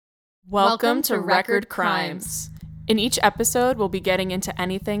Welcome to Record Crimes. In each episode, we'll be getting into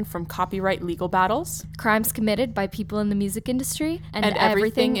anything from copyright legal battles, crimes committed by people in the music industry, and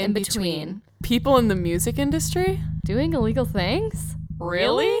everything in between. People in the music industry? Doing illegal things?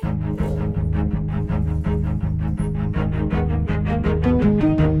 Really?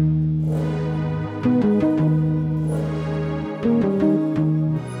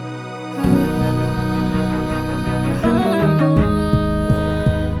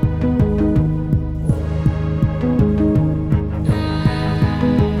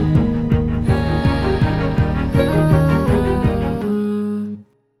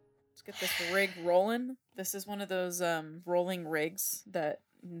 Rig rolling. This is one of those rolling rigs that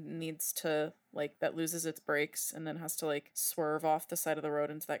needs to that loses its brakes and then has to swerve off the side of the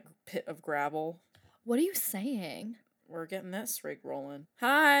road into that pit of gravel. What are you saying? We're getting this rig rolling.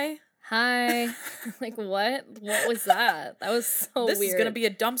 Hi. What was that? That was so this weird. Is gonna be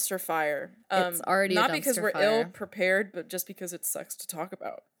a dumpster fire. It's already not a dumpster because we're fire. ill prepared, but just because it sucks to talk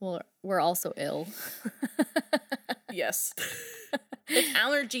about. Well, we're also ill. Yes. It's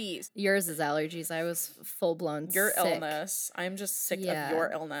allergies. Yours is allergies. I was full-blown Your sick. illness. I'm just sick of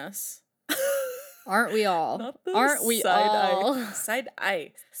your illness. Aren't we all? Not the Aren't we all? Side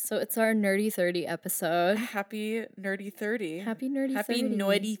eye. So it's our Nerdy 30 episode. Happy Nerdy 30. Happy Nerdy 30. Happy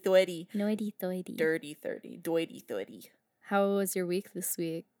Noidy 30. Noidy 30. Dirty 30. Doity 30. How was your week this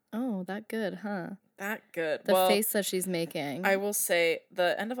week? Oh, that good, huh? That good. The face that she's making. I will say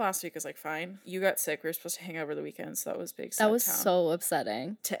the end of last week is fine. You got sick. We were supposed to hang out over the weekend, so that was big. That was so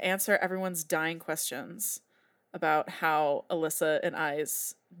upsetting. To answer everyone's dying questions about how Alyssa and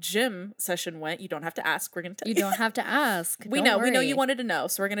I's gym session went, you don't have to ask. We're gonna tell you. You don't have to ask. We know you wanted to know,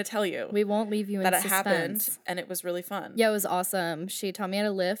 so we're gonna tell you. We won't leave you in suspense. That it happened, and it was really fun. Yeah, it was awesome. She taught me how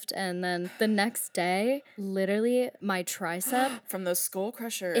to lift, and then the next day, literally, my tricep from those skull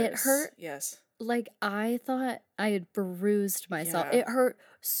crushers, it hurt. Yes. I thought I had bruised myself. Yeah. It hurt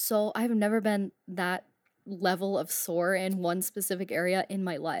so. I've never been that level of sore in one specific area in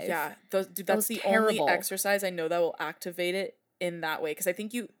my life. Yeah, that's the terrible. only exercise I know that will activate it in that way. Because I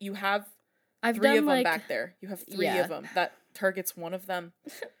think you have I've three done of them back there. You have three of them. That targets one of them.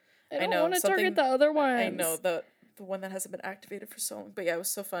 I don't want to target the other ones. I know, the one that hasn't been activated for so long. But yeah, it was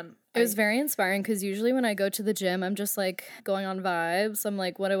so fun. It was very inspiring because usually when I go to the gym, I'm just going on vibes. I'm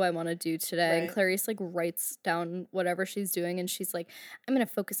like, what do I want to do today? Right. And Clarice writes down whatever she's doing and she's like, I'm going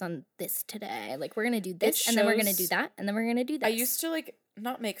to focus on this today. We're going to do this and then we're going to do that and then we're going to do that. I used to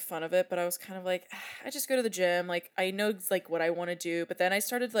not make fun of it, but I was kind of I just go to the gym. I know what I want to do, but then I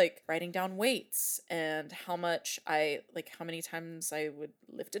started writing down weights and how much how many times I would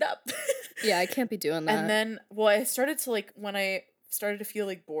lift it up. Yeah, I can't be doing that. And then, I started to when I started to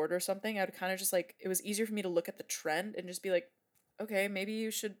feel bored or something, I would kind of just it was easier for me to look at the trend and just be okay, maybe you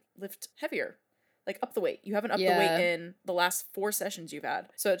should lift heavier. Up the weight. You haven't upped the weight in the last 4 sessions you've had.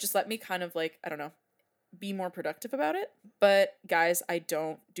 So it just let me kind of I don't know, be more productive about it. But guys, I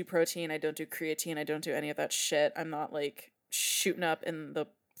don't do protein, I don't do creatine, I don't do any of that shit. I'm not shooting up in the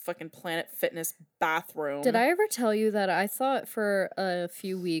fucking Planet Fitness bathroom. Did I ever tell you that I thought for a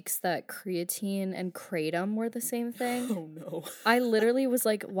few weeks that creatine and kratom were the same thing? Oh no. I literally was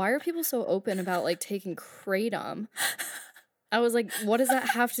why are people so open about taking kratom? I was what does that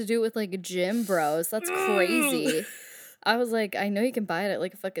have to do with gym bros? That's crazy. I was I know you can buy it at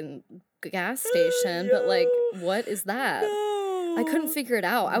a fucking gas station, but what is that? No. I couldn't figure it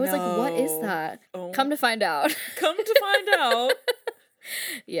out. I was what is that? Oh. Come to find out. Come to find out.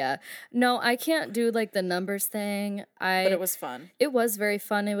 Yeah. No, I can't do the numbers thing. But it was fun. It was very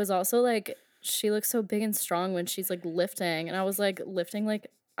fun. It was also she looks so big and strong when she's lifting, and I was lifting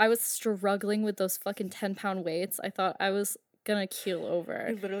I was struggling with those fucking 10-pound weights. I thought I was gonna keel over.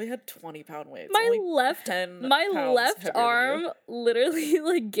 I literally had 20-pound weights. My left arm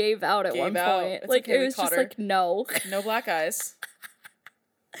literally gave out at one point. Okay, it was just no. No black eyes.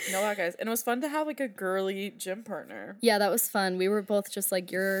 No black eyes. And it was fun to have a girly gym partner. Yeah, that was fun. We were both just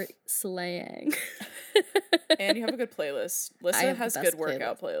you're slaying. And you have a good playlist. Lissa has good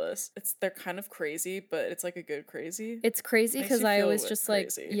workout playlists. They're kind of crazy, but it's a good crazy. It's crazy because I always just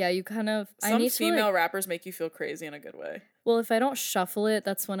yeah, you kind of some female rappers make you feel crazy in a good way. Well, if I don't shuffle it,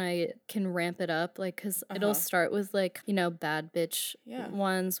 that's when I can ramp it up, because it'll start with bad bitch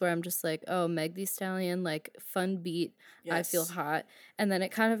ones where I'm just oh, Meg Thee Stallion, fun beat, yes. I feel hot, and then it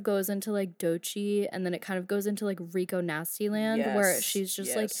kind of goes into Doechii, and then it kind of goes into Rico Nasty land, where she's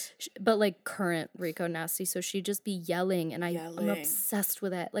just but current Rico Nasty, so she'd just be yelling, and I'm obsessed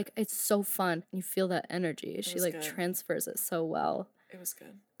with it. It's so fun. You feel that energy. She transfers it so well. It was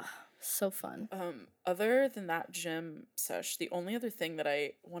good. So fun. Other than that gym sesh, the only other thing that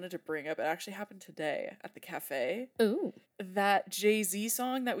I wanted to bring up, it actually happened today at the cafe. Ooh. That Jay-Z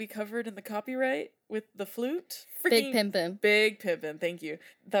song that we covered in the copyright with the flute. Big Pimpin'. Big Pimpin', thank you.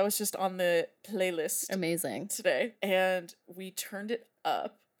 That was just on the playlist. Amazing. Today. And we turned it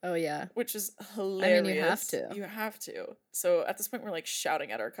up. Oh, yeah. Which is hilarious. I mean, you have to. You have to. So at this point, we're like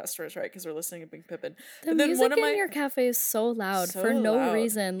shouting at our customers, right? Because we're listening to Big Pimpin'. The music in your cafe is so loud for no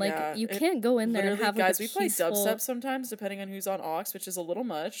reason. Like, you can't go in there and have guys, like we play dubstep sometimes, depending on who's on aux, which is a little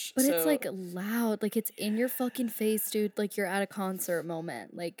much. But it's like loud. Like, it's in your fucking face, dude. Like, you're at a concert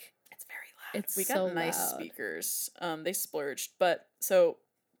moment. Like, it's very loud. It's we so got nice loud. Speakers. They splurged. But so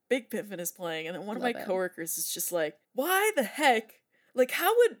Big Pimpin' is playing, and then one of my coworkers is just like, why the heck? Like,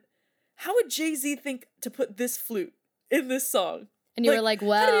 how would Jay-Z think to put this flute in this song? And you were like,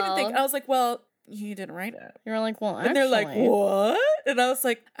 well... I didn't even think. I was like, well, he didn't write it. You were like, well, actually... And they're like, what? And I was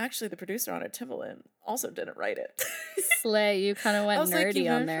like, actually, the producer on it, Timbaland, also didn't write it. Slay, you kind of went nerdy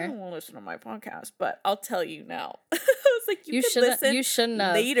on there. I won't listen to my podcast, but I'll tell you now. I was like, you shouldn't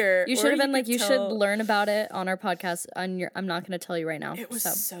have later. You should have been like, you should learn about it on our podcast. I'm not going to tell you right now. It was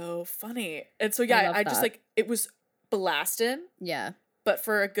so funny. And so, yeah, I just like, it was blasted. Yeah. But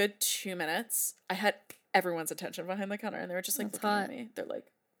for a good 2 minutes, I had everyone's attention behind the counter, and they were just like looking at me. They're like,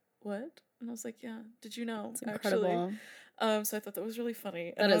 "What?" And I was like, "Yeah, did you know?" It's incredible. Actually, so I thought that was really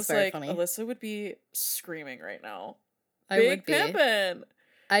funny. And I was very like, funny. Alyssa would be screaming right now. Big Pimpin'.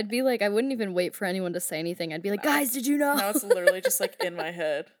 I'd be like, I wouldn't even wait for anyone to say anything. I'd be like, guys, did you know? Now it's literally just like in my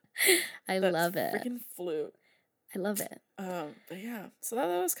head. I love it. Freaking flute. I love it. But yeah, so that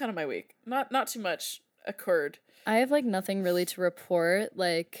was kind of my week. Not too much occurred. I have like nothing really to report.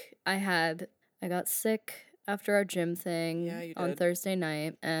 Like I got sick after our gym thing on Thursday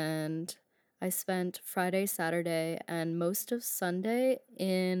night, and I spent Friday, Saturday, and most of Sunday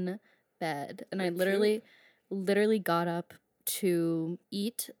in bed. And I literally got up to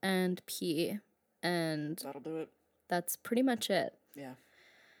eat and pee, and that'll do it. That's pretty much it. Yeah.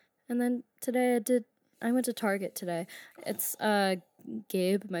 And then today I went to Target today. It's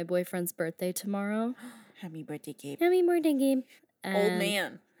Gabe, my boyfriend's birthday tomorrow. Happy birthday, Gabe. Happy birthday, Gabe. Old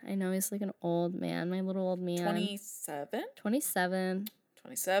man. I know, he's like an old man, my little old man. 27? 27.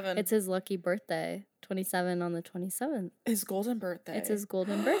 27. It's his lucky birthday. 27 on the 27th. His golden birthday. It's his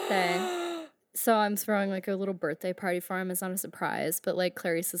golden birthday. So I'm throwing like a little birthday party for him. It's not a surprise, but like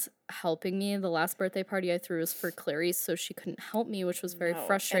Clarice is helping me. The last birthday party I threw was for Clarice, so she couldn't help me, which was very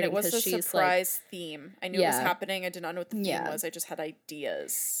frustrating. And it was a surprise theme. I knew it was happening. I did not know what the theme was. I just had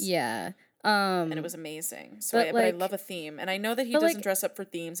ideas. Yeah. And it was amazing. So but I love a theme. And I know that he doesn't dress up for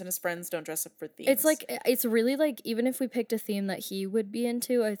themes, and his friends don't dress up for themes. It's like, it's really like, even if we picked a theme that he would be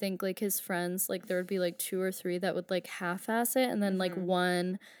into, I think like his friends, like there would be like 2 or 3 that would like half-ass it, and then like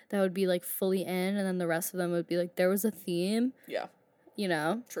one that would be like fully in, and then the rest of them would be like, there was a theme. Yeah. You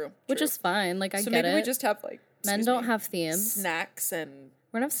know? True. Which is fine. Like, I get it. So maybe we just have like, men don't have themes. Snacks and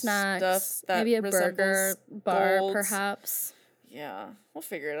we're gonna have snacks. Stuff that maybe a burger bar, perhaps. Yeah, we'll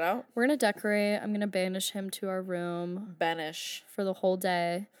figure it out. We're gonna decorate. I'm gonna banish him to our room. Banish. For the whole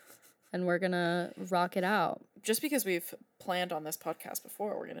day. And we're gonna rock it out. Just because we've planned on this podcast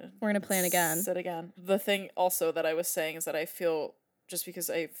before, we're gonna plan again. Sit again. The thing also that I was saying is that I feel, just because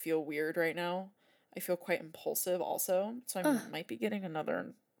I feel weird right now, I feel quite impulsive also. So I might be getting another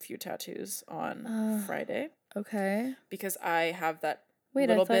few tattoos on Friday. Okay. Because I have that I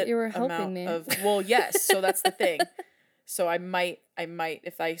thought you were helping me. Well, yes, so that's the thing. So I might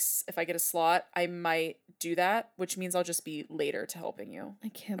if I get a slot, I might do that, which means I'll just be later to helping you.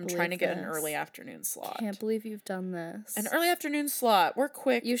 I'm trying to get an early afternoon slot. Can't believe you've done this. An early afternoon slot. We're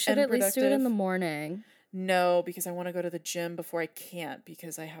quick. You should at least do it in the morning. No, because I want to go to the gym before I can't,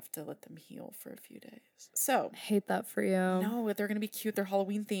 because I have to let them heal for a few days. So I hate that for you. No, they're gonna be cute. They're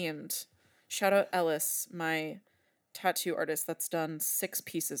Halloween themed. Shout out Ellis, my tattoo artist that's done 6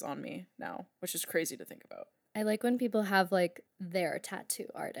 pieces on me now, which is crazy to think about. I like when people have like their tattoo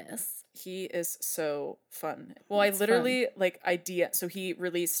artists. He is so fun. Well, I literally so he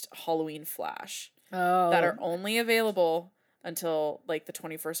released Halloween Flash that are only available until like the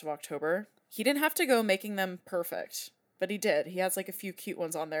 21st of October. He didn't have to go making them perfect, but he did. He has like a few cute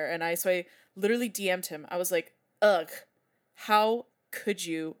ones on there, and I literally DM'd him. I was like, "Ugh, how could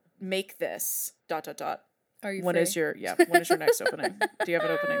you make this? ... Are you when free? is your next opening? Do you have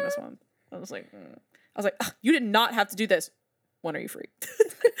an opening this month?" I was like, you did not have to do this. When are you free?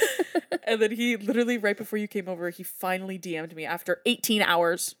 And then he literally, right before you came over, he finally DM'd me after 18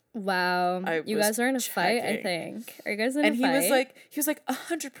 hours. Wow. You guys are in a fight, I think. Are you guys in a fight? And he was like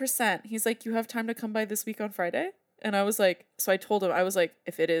 100%. He's like, you have time to come by this week on Friday? And I was like, so I told him, I was like,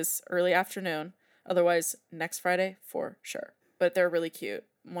 if it is early afternoon, otherwise next Friday for sure. But they're really cute.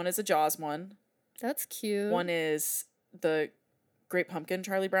 One is a Jaws one. That's cute. One is the Great Pumpkin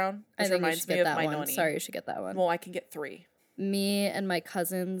Charlie Brown, which reminds me of my noni. Sorry, you should get that one. Well, I can get 3. Me and my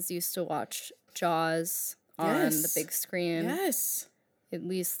cousins used to watch Jaws on the big screen. Yes. At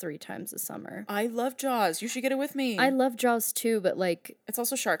least 3 times a summer. I love Jaws. You should get it with me. I love Jaws too, but like... It's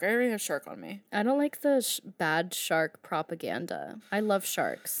also shark. I already have shark on me. I don't like the bad shark propaganda. I love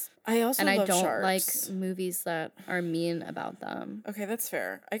sharks. I also love sharks. And I don't like movies that are mean about them. Okay, that's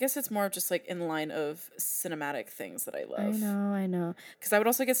fair. I guess it's more just like in line of cinematic things that I love. I know. Because I would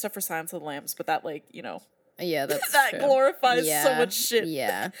also get stuff for Silence of the Lambs, but that like, you know... Yeah, that's that true. glorifies so much shit.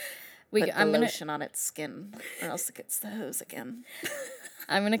 Yeah. I'm gonna lotion on its skin, or else it gets the hose again.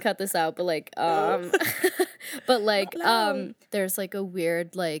 I'm gonna cut this out, but like, but like, there's like a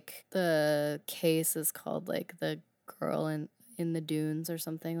weird, like, the case is called like the girl in the dunes or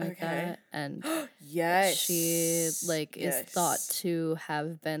something like that, and yes, she like is thought to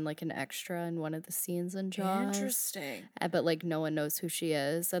have been like an extra in one of the scenes in Jaws. Interesting. But like no one knows who she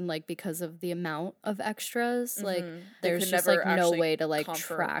is, and like because of the amount of extras, like there's just like no way to like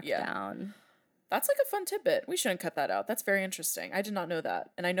track down. That's like a fun tidbit. We shouldn't cut that out. That's very interesting. I did not know that,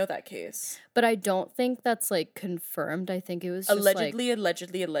 and I know that case. But I don't think that's like confirmed. I think it was just allegedly.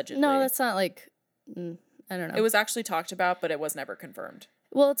 No, that's not like. I don't know. It was actually talked about, but it was never confirmed.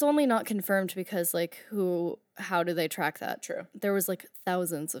 Well, it's only not confirmed because, like, how do they track that? True. There was, like,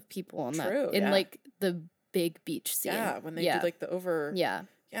 thousands of people on that. In, like, the big beach scene. Yeah, when they did, like, the over... Yeah.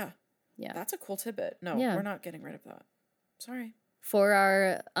 Yeah. Yeah. That's a cool tidbit. No, we're not getting rid of that. Sorry. For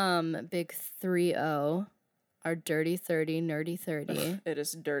our big 3-0, our dirty 30, nerdy 30. It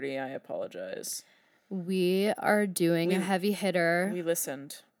is dirty. I apologize. We are doing a heavy hitter. We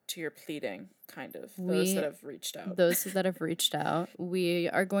listened to your pleading, kind of. Those that have reached out. We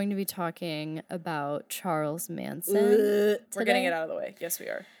are going to be talking about Charles Manson. We're getting it out of the way. Yes, we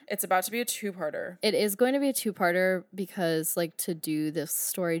are. It's about to be a 2-parter. It is going to be a 2-parter because, like, to do this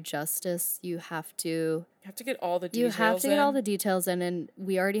story justice, you have to get all the details in. And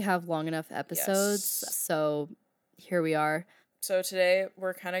we already have long enough episodes, so here we are. So today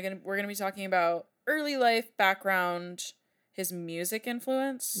we're gonna be talking about early life background, his music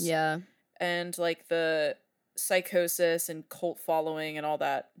influence. Yeah. And like the psychosis and cult following and all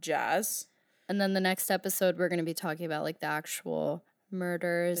that jazz. And then the next episode we're going to be talking about like the actual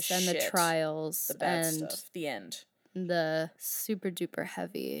murders the trials. The bad stuff. The end. The super duper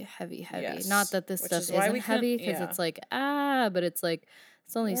heavy. Yes. Not that this stuff isn't heavy because it's like, but it's like,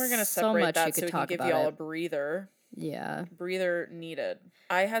 it's only so much you could talk about. We're going to give y'all a breather. Yeah. Breather needed.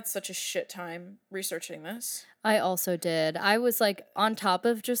 I had such a shit time researching this. I also did. I was like on top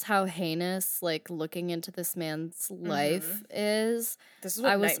of just how heinous like looking into this man's life is. This is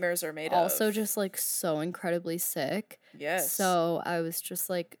what nightmares are made of. Also just like so incredibly sick. Yes. So I was just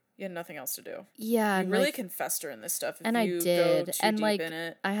like you had nothing else to do. Yeah. You really confessed her in this stuff. And I did. And like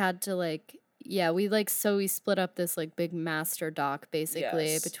I had to like we split up this like big master doc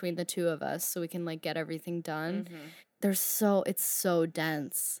basically between the two of us so we can like get everything done. It's so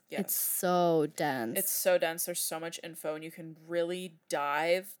dense. Yes. It's so dense. There's so much info and you can really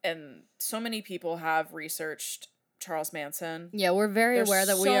dive. And so many people have researched Charles Manson. Yeah, we're very aware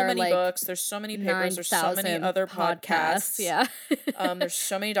that we are like... There's so many books, there's so many papers, there's so many other podcasts. Yeah. There's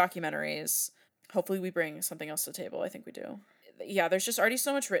so many documentaries. Hopefully we bring something else to the table. I think we do. Yeah, there's just already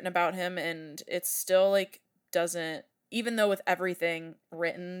so much written about him and it's still like doesn't... Even though with everything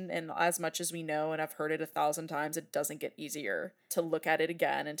written and as much as we know and I've heard it 1,000 times, it doesn't get easier to look at it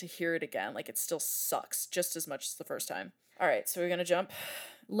again and to hear it again. Like it still sucks just as much as the first time. All right, so we're going to jump.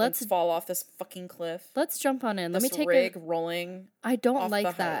 Let's fall off this fucking cliff. Let's jump on in. Let me take rig rolling. I don't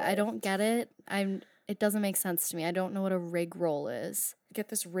like that. I don't get it. It doesn't make sense to me. I don't know what a rig roll is. Get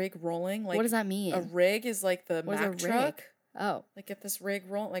this rig rolling? Like what does that mean? A rig is like the Mack truck. Oh. Like get this rig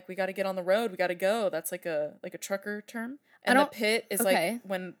rolling. Like we got to get on the road. We got to go. That's like a trucker term. And the pit is like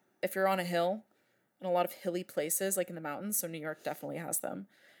if you're on a hill in a lot of hilly places, like in the mountains. So New York definitely has them.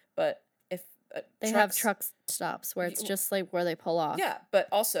 But if they have truck stops where it's just like where they pull off. Yeah. But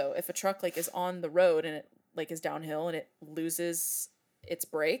also if a truck like is on the road and it like is downhill and it loses its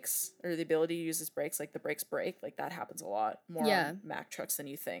brakes or the ability to use its brakes, like the brakes break, like that happens a lot more on Mack trucks than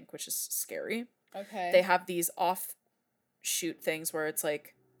you think, which is scary. Okay. They have these offshoot things where it's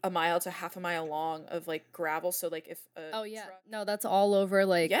like a mile to half a mile long of like gravel. So like if no, that's all over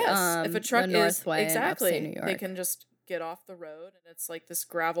like if a truck the Northway exactly in New York. They can just get off the road and it's like this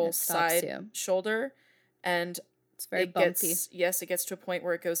gravel side shoulder and it's very bumpy. It gets to a point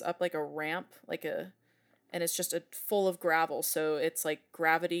where it goes up like a ramp, and it's just full of gravel. So it's like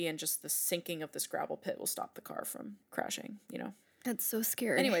gravity and just the sinking of this gravel pit will stop the car from crashing, you know? That's so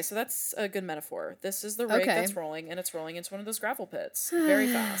scary. Anyway, so that's a good metaphor. This is the rig that's rolling, and it's rolling into one of those gravel pits very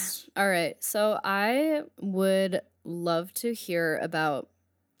fast. All right. So I would love to hear about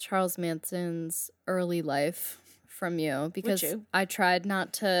Charles Manson's early life from you, because I tried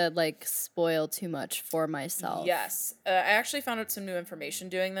not to like spoil too much for myself. Yes. I actually found out some new information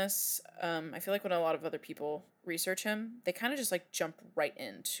doing this. I feel like when a lot of other people research him, they kind of just like jump right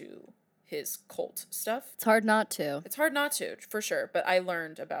into his cult stuff. It's hard not to. It's hard not to, for sure. But I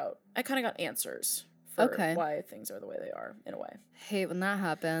kind of got answers for why things are the way they are, in a way. Hate when that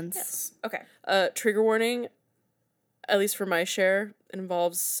happens. Yes. Okay. Trigger warning, at least for my share,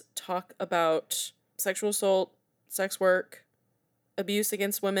 involves talk about sexual assault, sex work, abuse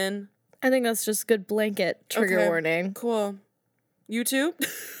against women. I think that's just good blanket trigger warning. Cool. You too?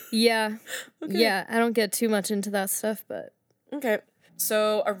 Yeah. Okay. Yeah, I don't get too much into that stuff, but... Okay.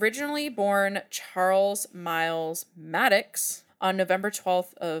 So, originally born Charles Miles Maddox on November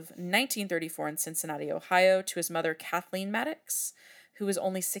 12th of 1934 in Cincinnati, Ohio, to his mother, Kathleen Maddox, who was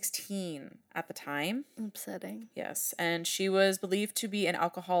only 16 at the time. Upsetting. Yes, and she was believed to be an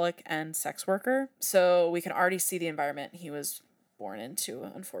alcoholic and sex worker. So we can already see the environment he was born into,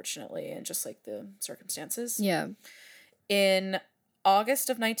 unfortunately, and just like the circumstances. Yeah. In August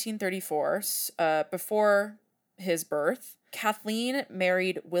of 1934, before his birth, Kathleen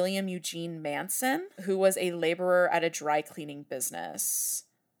married William Eugene Manson, who was a laborer at a dry cleaning business,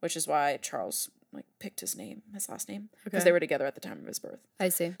 which is why Charles picked his last name, because they were together at the time of his birth. I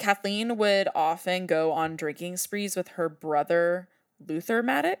see. Kathleen would often go on drinking sprees with her brother, Luther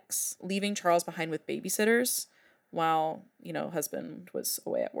Maddox, leaving Charles behind with babysitters while, husband was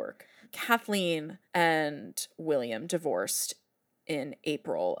away at work. Kathleen and William divorced in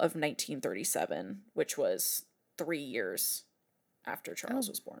April of 1937, which was 3 years after Charles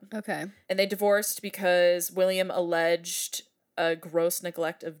was born. Okay. And they divorced because William alleged a gross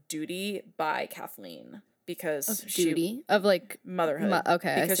neglect of duty by Kathleen because motherhood.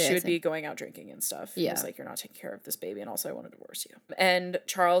 Because she would be going out drinking and stuff. Yeah. It was like, you're not taking care of this baby, and also I want to divorce you. And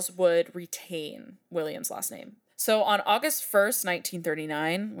Charles would retain William's last name. So on August 1st,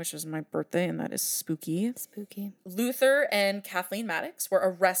 1939, which is my birthday, and that is spooky. Spooky. Luther and Kathleen Maddox were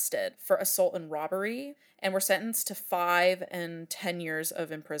arrested for assault and robbery and were sentenced to 5 and 10 years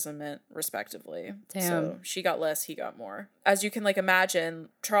of imprisonment, respectively. Damn. So she got less, he got more. As you can imagine,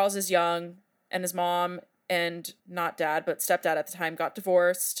 Charles is young, and his mom and not dad, but stepdad at the time got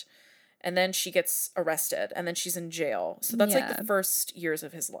divorced. And then she gets arrested, and then she's in jail. So that's the first years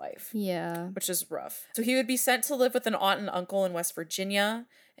of his life. Yeah. Which is rough. So he would be sent to live with an aunt and uncle in West Virginia,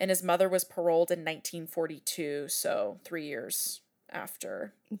 and his mother was paroled in 1942, so 3 years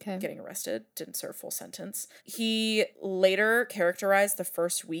after getting arrested, didn't serve full sentence. He later characterized the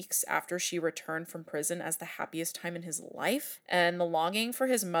first weeks after she returned from prison as the happiest time in his life, and the longing for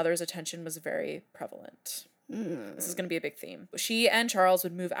his mother's attention was very prevalent. This is going to be a big theme. She and Charles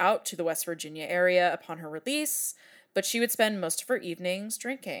would move out to the West Virginia area upon her release, but she would spend most of her evenings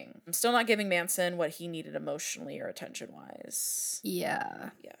drinking. I'm still not giving Manson what he needed emotionally or attention-wise. Yeah.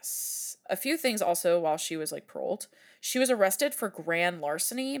 Yes. A few things also while she was paroled. She was arrested for grand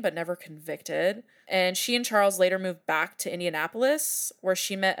larceny, but never convicted. And she and Charles later moved back to Indianapolis, where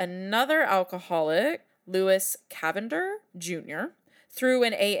she met another alcoholic, Lewis Cavender Jr., through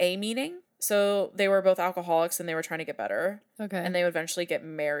an AA meeting. So they were both alcoholics and they were trying to get better. Okay. And they would eventually get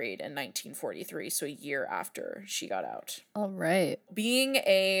married in 1943, so a year after she got out. All right. Being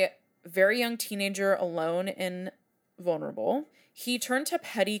a very young teenager, alone and vulnerable, he turned to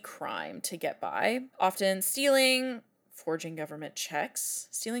petty crime to get by, often stealing, forging government checks,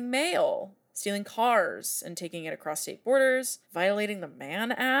 stealing mail, stealing cars and taking it across state borders, violating the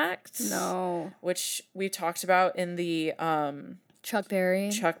Mann Act. No. Which we talked about in the Chuck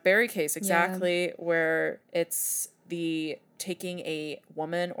Berry case, exactly, where it's the taking a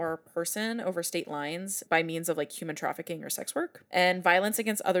woman or person over state lines by means of human trafficking or sex work, and violence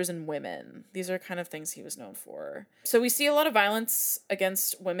against others and women. These are kind of things he was known for. So we see a lot of violence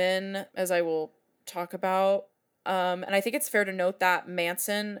against women, as I will talk about. And I think it's fair to note that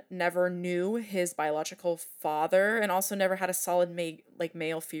Manson never knew his biological father, and also never had a solid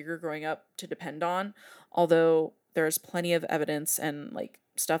male figure growing up to depend on, although there's plenty of evidence and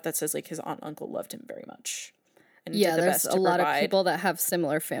stuff that says his aunt and uncle loved him very much. And there's a lot of people that have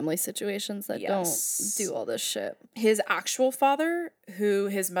similar family situations that don't do all this shit. His actual father, who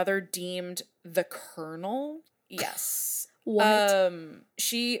his mother deemed the Colonel, yes, What?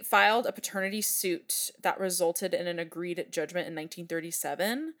 She filed a paternity suit that resulted in an agreed judgment in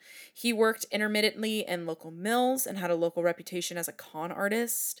 1937. He worked intermittently in local mills and had a local reputation as a con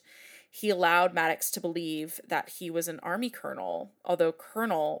artist. He allowed Maddox to believe that he was an army colonel, although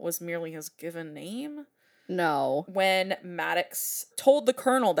colonel was merely his given name. No. When Maddox told the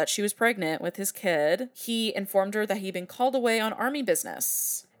colonel that she was pregnant with his kid, he informed her that he'd been called away on army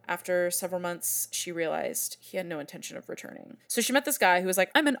business. After several months, she realized he had no intention of returning. So she met this guy who was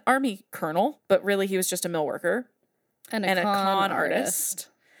like, I'm an army colonel, but really he was just a mill worker and a con artist.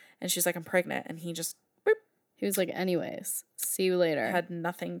 And she's like, I'm pregnant. And he just, boop. He was like, anyways, see you later. Had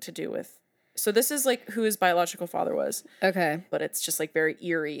nothing to do with. So this is like who his biological father was. Okay. But it's just like very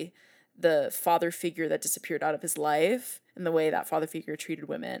eerie. The father figure that disappeared out of his life and the way that father figure treated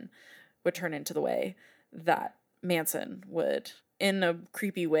women would turn into the way that Manson would, in a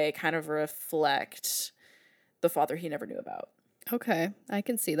creepy way, kind of reflect the father he never knew about. Okay, I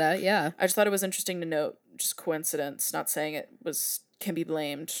can see that, yeah. I just thought it was interesting to note, just coincidence, not saying it can be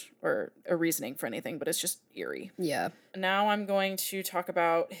blamed or a reasoning for anything, but it's just eerie. Yeah. Now I'm going to talk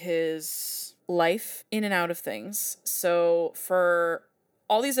about his life in and out of things. So for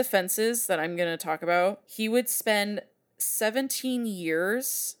all these offenses that I'm going to talk about, he would spend 17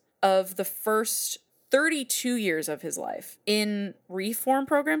 years of the first 32 years of his life in reform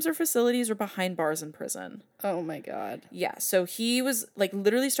programs or facilities or behind bars in prison. Oh my God. Yeah. So he was like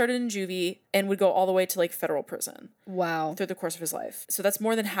literally started in juvie and would go all the way to like federal prison. Wow. Through the course of his life. So that's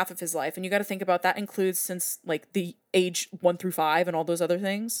more than half of his life. And you got to think about that includes since like the age 1 through 5 and all those other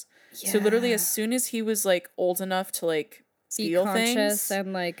things. Yeah. So literally as soon as he was like old enough to like steal be conscious things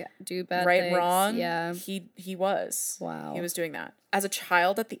and like do bad right things. Wrong, yeah, he was. Wow. He was doing that. As a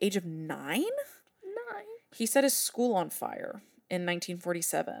child at the age of 9, he set his school on fire in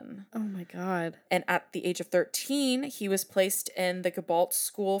 1947. Oh my God. And at the age of 13, he was placed in the Gabalt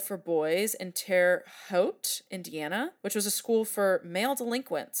School for Boys in Terre Haute, Indiana, which was a school for male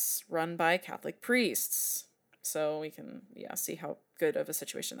delinquents run by Catholic priests. So we can, see how good of a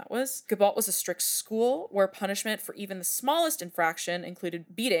situation that was. Gabalt was a strict school where punishment for even the smallest infraction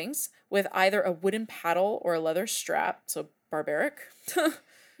included beatings with either a wooden paddle or a leather strap. So barbaric.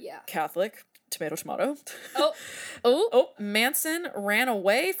 Yeah. Catholic. Tomato. Oh. Manson ran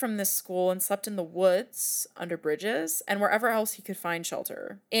away from this school and slept in the woods, under bridges, and wherever else he could find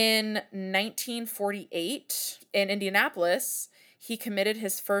shelter. In 1948, in Indianapolis, he committed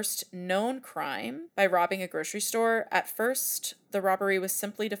his first known crime by robbing a grocery store. At first, the robbery was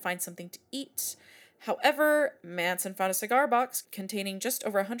simply to find something to eat. However, Manson found a cigar box containing just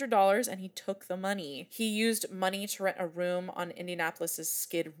over $100 and he took the money. He used money to rent a room on Indianapolis's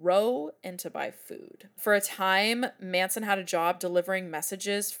Skid Row and to buy food. For a time, Manson had a job delivering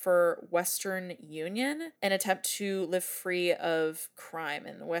messages for Western Union, an attempt to live free of crime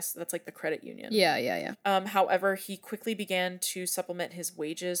in the West. That's like the credit union. Yeah. However, he quickly began to supplement his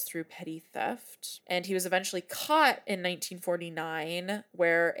wages through petty theft. And he was eventually caught in 1949,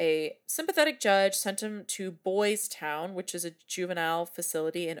 where a sympathetic judge sent him to Boys Town, which is a juvenile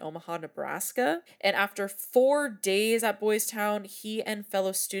facility in Omaha, Nebraska. And after 4 days at Boys Town, he and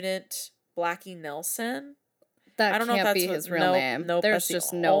fellow student Blackie Nelson. I don't know if that's his real name. Nope, there's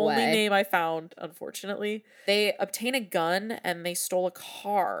just no way. Only name I found, unfortunately. They obtained a gun and they stole a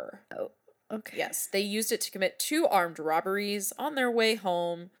car. Oh, okay. Yes, they used it to commit 2 armed robberies on their way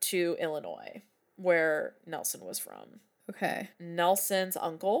home to Illinois, where Nelson was from. Okay. Nelson's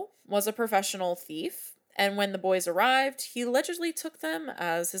uncle was a professional thief, and when the boys arrived, he allegedly took them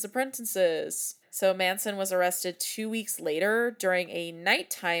as his apprentices. So Manson was arrested 2 weeks later during a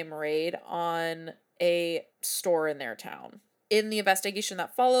nighttime raid on a store in their town. In the investigation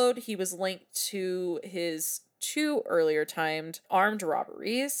that followed, he was linked to his 2 earlier timed armed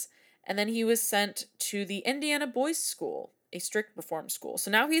robberies, and then he was sent to the Indiana Boys School, a strict reform school.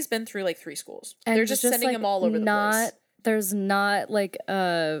 So now he's been through like 3 schools. And they're just sending him all over the place. There's not like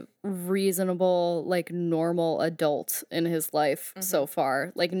a reasonable, like normal adult in his life so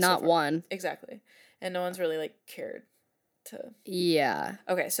far. Like not one. Exactly. And no one's really like cared to. Yeah.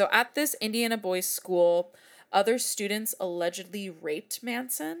 Okay, so at this Indiana Boys School, other students allegedly raped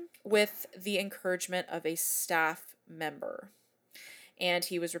Manson with the encouragement of a staff member. And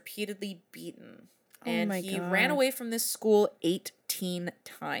he was repeatedly beaten. And he ran away from this school 18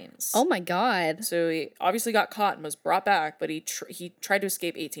 times. Oh my God. So he obviously got caught and was brought back, but he tried to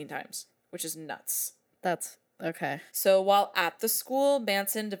escape 18 times, which is nuts. That's okay. So while at the school,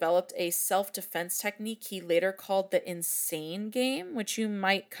 Manson developed a self-defense technique he later called the insane game, which you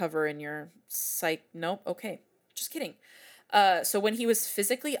might cover in your Nope, okay. Just kidding. So when he was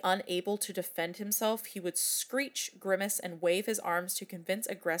physically unable to defend himself, he would screech, grimace, and wave his arms to convince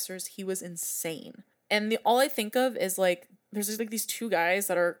aggressors he was insane. And all I think of is like, there's just like these two guys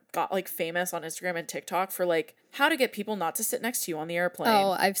that got like famous on Instagram and TikTok for like how to get people not to sit next to you on the airplane.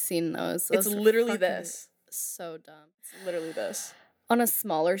 Oh, I've seen those. It's literally this. So dumb. It's literally this. On a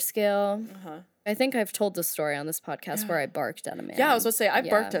smaller scale, I think I've told the story on this podcast where I barked at a man. Yeah, I was going to say, I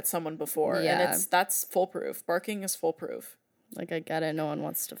barked at someone before, and that's foolproof. Barking is foolproof. Like, I get it. No one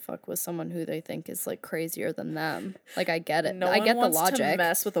wants to fuck with someone who they think is, like, crazier than them. Like, I get it. I get the logic. To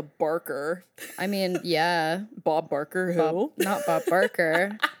mess with a barker. I mean, yeah. Bob Barker, who? Not Bob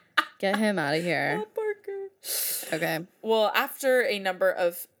Barker. Get him out of here. Bob Barker. Okay. Well, after a number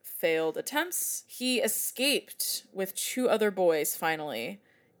of failed attempts, he escaped with 2 other boys, finally,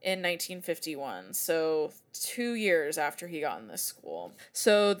 in 1951, so 2 years after he got in this school.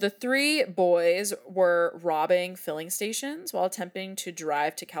 So the 3 boys were robbing filling stations while attempting to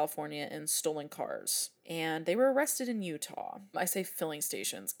drive to California in stolen cars. And they were arrested in Utah. I say filling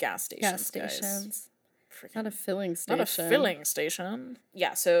stations, gas stations. Gas stations. Guys. Not a filling station. Not a filling station.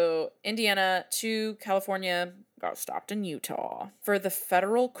 Yeah, so Indiana to California, got stopped in Utah for the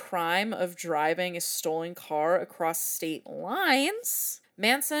federal crime of driving a stolen car across state lines.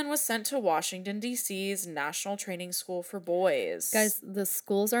 Manson was sent to Washington, D.C.'s National Training School for Boys. Guys, the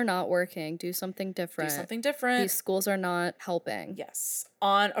schools are not working. Do something different. Do something different. These schools are not helping. Yes.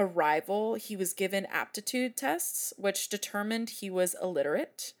 On arrival, he was given aptitude tests, which determined he was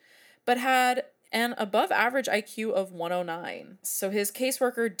illiterate, but had an above-average IQ of 109. So his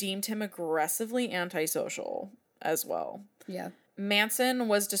caseworker deemed him aggressively antisocial as well. Yeah. Manson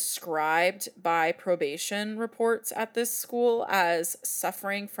was described by probation reports at this school as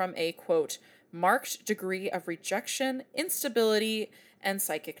suffering from a, quote, marked degree of rejection, instability, and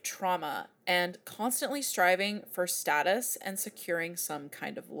psychic trauma, and constantly striving for status and securing some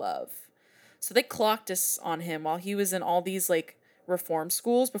kind of love. So they clocked this on him while he was in all these, like, reform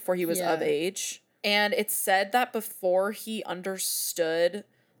schools before he was of age. And it's said that before he understood,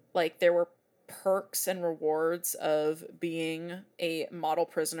 like, there were perks and rewards of being a model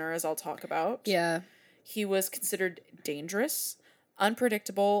prisoner, as I'll talk about. Yeah. He was considered dangerous,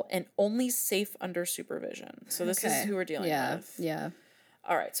 unpredictable, and only safe under supervision. So this is who we're dealing with. Yeah.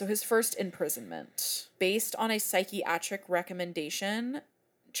 All right. So his first imprisonment. Based on a psychiatric recommendation,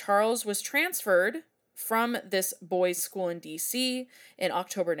 Charles was transferred from this boys' school in D.C. in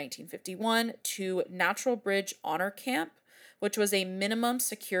October 1951 to Natural Bridge Honor Camp, which was a minimum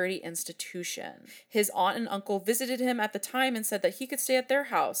security institution. His aunt and uncle visited him at the time and said that he could stay at their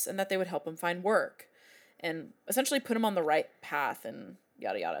house and that they would help him find work and essentially put him on the right path and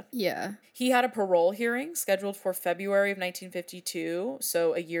yada yada. Yeah. He had a parole hearing scheduled for February of 1952,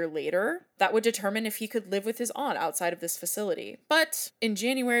 so a year later, that would determine if he could live with his aunt outside of this facility. But in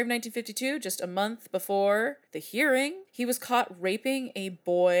January of 1952, just a month before the hearing, he was caught raping a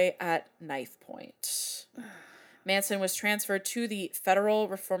boy at knife point. Manson was transferred to the Federal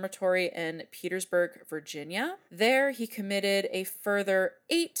Reformatory in Petersburg, Virginia. There, he committed a further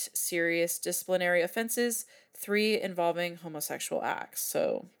 8 serious disciplinary offenses, 3 involving homosexual acts.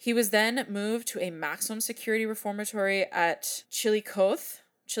 So he was then moved to a maximum security reformatory at Chillicothe,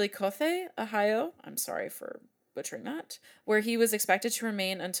 Ohio. I'm sorry for butchering that, where he was expected to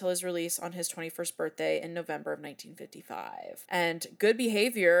remain until his release on his 21st birthday in November of 1955. And good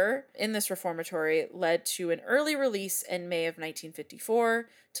behavior in this reformatory led to an early release in May of 1954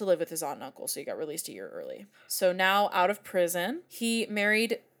 to live with his aunt and uncle, so he got released a year early. So now out of prison, he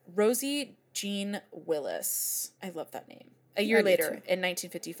married Rosie Jean Willis. I love that name. A year later, in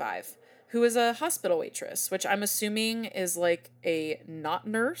 1955, who was a hospital waitress, which I'm assuming is like a not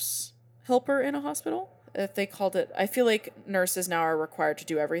nurse helper in a hospital. If they called it, I feel like nurses now are required to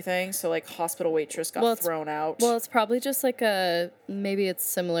do everything. So like hospital waitress got thrown out. Well, it's probably just like maybe it's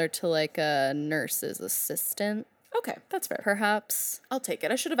similar to like a nurse's assistant. Okay, that's fair. Perhaps. I'll take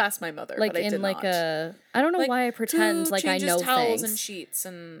it. I should have asked my mother, like but I in did like not. I don't know why I pretend like I know towels things. And sheets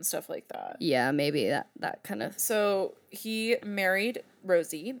and stuff like that. Yeah, maybe that kind of. So he married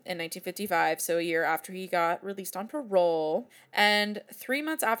Rosie in 1955, so a year after he got released on parole. And 3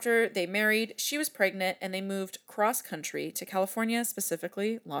 months after they married, she was pregnant and they moved cross country to California,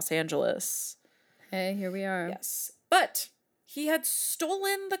 specifically Los Angeles. Hey, here we are. Yes. But he had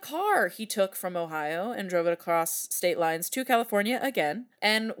stolen the car he took from Ohio and drove it across state lines to California again,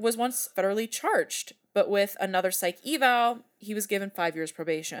 and was once federally charged. But with another psych eval, he was given 5 years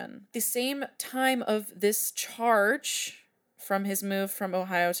probation. The same time of this charge, from his move from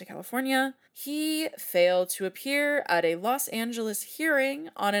Ohio to California, he failed to appear at a Los Angeles hearing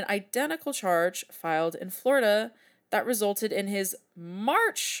on an identical charge filed in Florida that resulted in his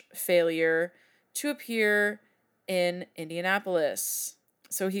March failure to appear in Indianapolis.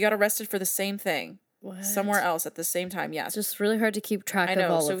 So he got arrested for the same thing. What? Somewhere else at the same time, yes. It's just really hard to keep track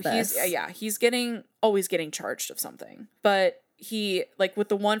of all of this. He's always getting charged of something. But he, like with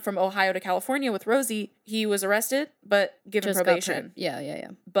the one from Ohio to California with Rosie, he was arrested, but given probation.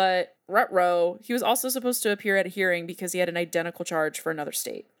 Yeah. But Rutrow, he was also supposed to appear at a hearing because he had an identical charge for another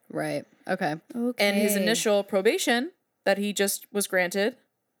state. Right. Okay. And his initial probation that he just was granted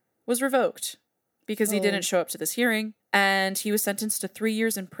was revoked because he didn't show up to this hearing. And he was sentenced to 3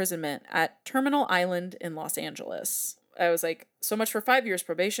 years imprisonment at Terminal Island in Los Angeles. I was like, so much for 5 years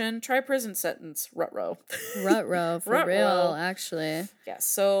probation. Try prison sentence, Rutrow. Rutrow, for real, actually. Yeah,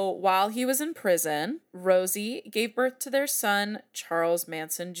 so while he was in prison, Rosie gave birth to their son, Charles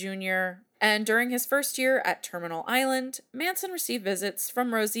Manson Jr., and during his first year at Terminal Island, Manson received visits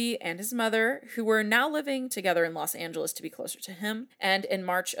from Rosie and his mother, who were now living together in Los Angeles to be closer to him. And in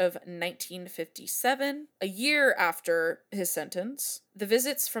March of 1957, a year after his sentence, the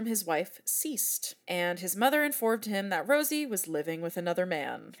visits from his wife ceased, and his mother informed him that Rosie was living with another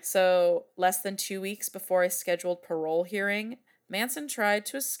man. So, less than 2 weeks before a scheduled parole hearing, Manson tried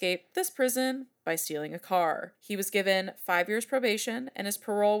to escape this prison by stealing a car. He was given 5 years probation, and his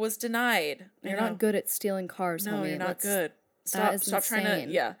parole was denied. You're not good at stealing cars, no, homie. You're not good. Stop trying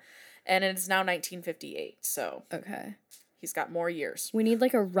to, yeah. And it's now 1958, so. Okay. He's got more years. We need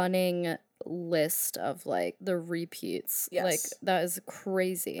like a running list of like the repeats. Yes. Like that is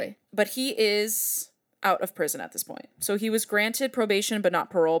crazy. Right. But he is out of prison at this point. So he was granted probation but not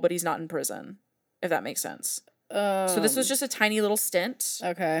parole, but he's not in prison, if that makes sense. So this was just a tiny little stint.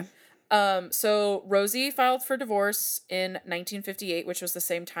 Okay. So Rosie filed for divorce in 1958, which was the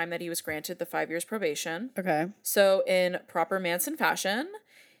same time that he was granted the 5 years probation. Okay. So in proper Manson fashion,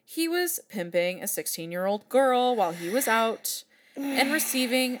 he was pimping a 16-year-old girl while he was out and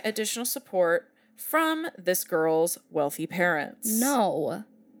receiving additional support from this girl's wealthy parents. No.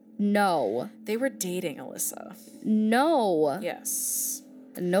 They were dating, Alyssa. No. Yes.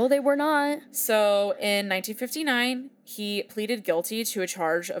 No, they were not. So in 1959, he pleaded guilty to a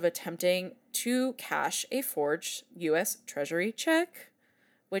charge of attempting to cash a forged U.S. Treasury check,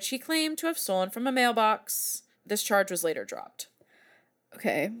 which he claimed to have stolen from a mailbox. This charge was later dropped.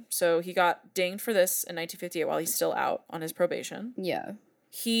 Okay. So he got dinged for this in 1958 while he's still out on his probation. Yeah.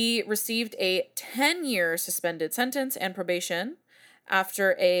 He received a 10-year suspended sentence and probation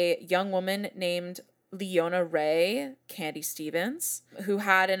after a young woman named Leona Ray Candy Stevens, who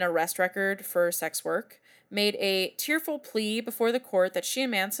had an arrest record for sex work, made a tearful plea before the court that she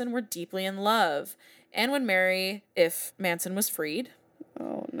and Manson were deeply in love and would marry if Manson was freed.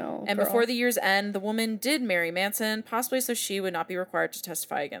 Oh, no. And before the year's end, the woman did marry Manson, possibly so she would not be required to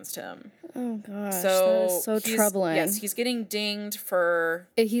testify against him. Oh, gosh. That is so troubling. Yes, he's getting dinged for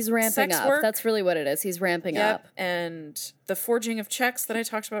He's ramping up. work. That's really what it is. He's ramping up. And the forging of checks that I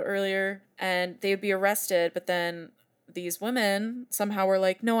talked about earlier. And they would be arrested, but then these women somehow were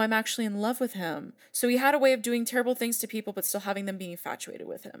like, no, I'm actually in love with him. So he had a way of doing terrible things to people, but still having them be infatuated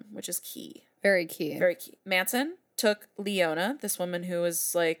with him, which is key. Very key. Very key. Manson took Leona, this woman who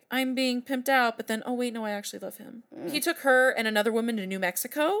was like, I'm being pimped out, but then, oh wait, no, I actually love him. He took her and another woman to New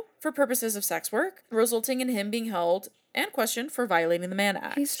Mexico for purposes of sex work, resulting in him being held and questioned for violating the Mann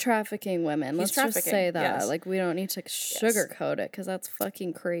Act. He's trafficking women. Let's just say that. Yes. Like, we don't need to sugarcoat it because that's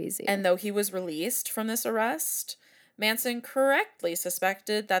fucking crazy. And though he was released from this arrest, Manson correctly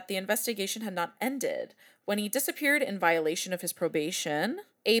suspected that the investigation had not ended. When he disappeared in violation of his probation,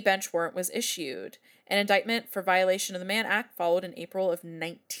 a bench warrant was issued. An indictment for violation of the Mann Act followed in April of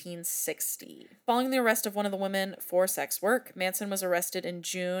 1960. Following the arrest of one of the women for sex work, Manson was arrested in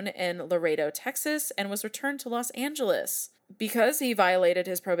June in Laredo, Texas, and was returned to Los Angeles. Because he violated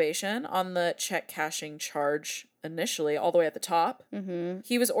his probation on the check cashing charge initially, all the way at the top,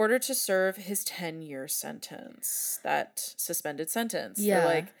 he was ordered to serve his 10-year sentence, that suspended sentence.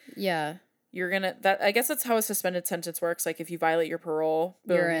 Yeah, You're gonna, that I guess that's how a suspended sentence works. Like if you violate your parole,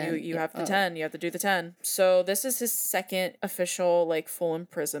 boom, you have the 10. You have to do the 10. So this is his second official like full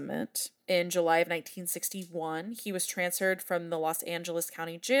imprisonment. In July of 1961, he was transferred from the Los Angeles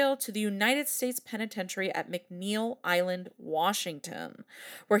County Jail to the United States Penitentiary at McNeil Island, Washington,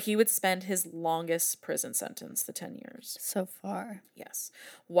 where he would spend his longest prison sentence, the 10 years. So far. Yes.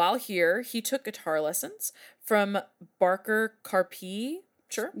 While here, he took guitar lessons from Barker Carpi.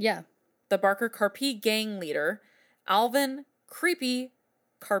 Sure. Yeah. The Barker Carpi gang leader, Alvin Creepy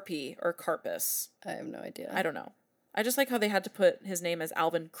Carpi or Carpus. I have no idea. I don't know. I just like how they had to put his name as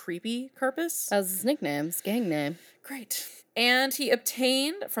Alvin Creepy Karpus. As his nickname, his gang name. Great. And he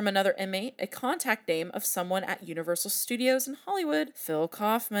obtained from another inmate a contact name of someone at Universal Studios in Hollywood, Phil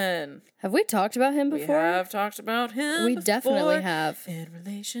Kaufman. Have we talked about him before? We have talked about him We before definitely have. in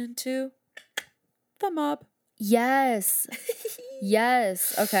relation to the mob. Yes.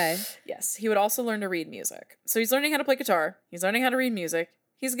 Yes. Okay. Yes. He would also learn to read music. So he's learning how to play guitar. He's learning how to read music.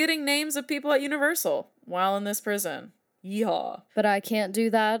 He's getting names of people at Universal while in this prison. Yeehaw. But I can't do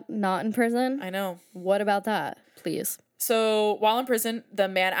that not in prison. I know. What about that, please? So while in prison, the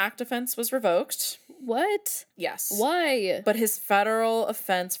Mann Act offense was revoked. What? Yes. Why? But his federal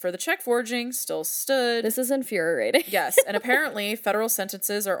offense for the check forging still stood. This is infuriating. Yes. And apparently, federal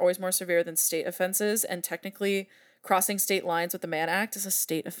sentences are always more severe than state offenses. And technically, crossing state lines with the Mann Act is a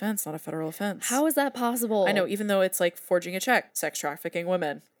state offense, not a federal offense. How is that possible? I know, even though it's like forging a check, sex trafficking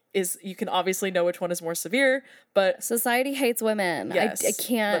women. You can obviously know which one is more severe, but society hates women. Yes, I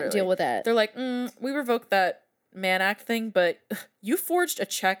can't literally deal with it. They're like, we revoked that Mann Act thing, but you forged a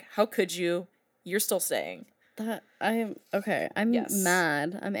check. How could you? You're still staying. I'm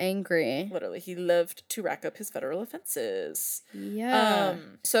mad. I'm angry. Literally, he lived to rack up his federal offenses. Yeah.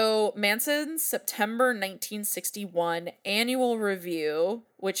 So Manson's September 1961 annual review,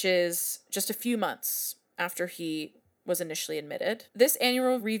 which is just a few months after he was initially admitted. This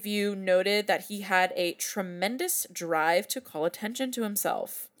annual review noted that he had a tremendous drive to call attention to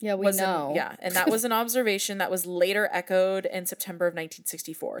himself. Yeah, we know. And that was an observation that was later echoed in September of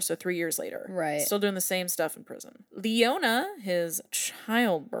 1964, so 3 years later. Right. Still doing the same stuff in prison. Leona, his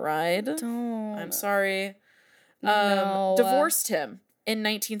child bride, I'm sorry, divorced him in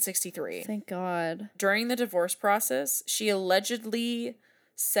 1963. Thank God. During the divorce process, she allegedly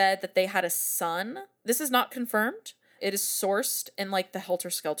said that they had a son. This is not confirmed. It is sourced in like the Helter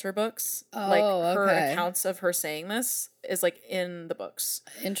Skelter books. Her accounts of her saying this is like in the books.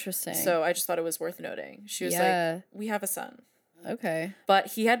 Interesting. So I just thought it was worth noting. She was like, we have a son. Okay.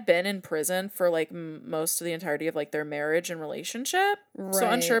 But he had been in prison for like most of the entirety of like their marriage and relationship. Right. So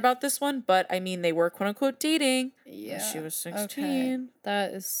unsure about this one, but I mean they were quote unquote dating. Yeah. When she was 16. Okay.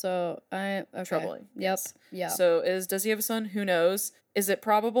 That is so troubling. Yep. Yes. Yeah. So does he have a son? Who knows? Is it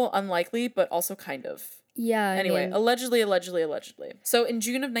probable? Unlikely, but also kind of. Yeah. Anyway, allegedly. So in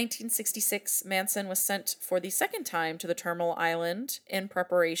June of 1966, Manson was sent for the second time to the terminal island in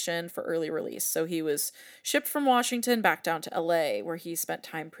preparation for early release. So he was shipped from Washington back down to LA, where he spent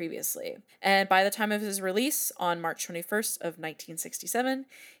time previously. And by the time of his release on March 21st of 1967,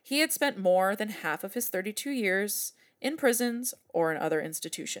 he had spent more than half of his 32 years in prisons or in other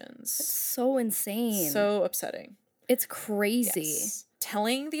institutions. It's so insane. So upsetting. It's crazy. Yes.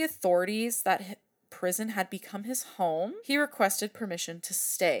 Telling the authorities that prison had become his home, he requested permission to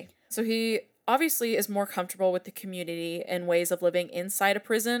stay. So he obviously is more comfortable with the community and ways of living inside a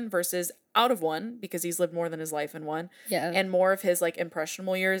prison versus out of one, because he's lived more than his life in one. Yeah. And more of his like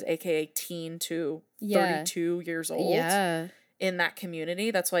impressionable years, aka teen to 32 years old. Yeah. In that community.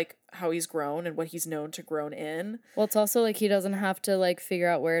 That's like how he's grown and what he's known to grown in. Well, it's also like he doesn't have to like figure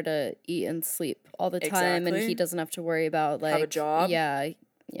out where to eat and sleep all the time. And he doesn't have to worry about like have a job. Yeah.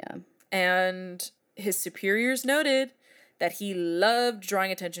 And his superiors noted that he loved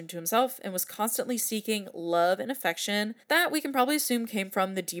drawing attention to himself and was constantly seeking love and affection that we can probably assume came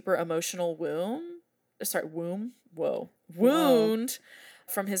from the deeper emotional wound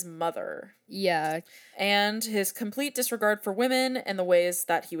from his mother. Yeah. And his complete disregard for women and the ways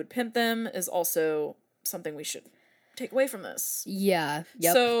that he would pimp them is also something we should take away from this. Yeah.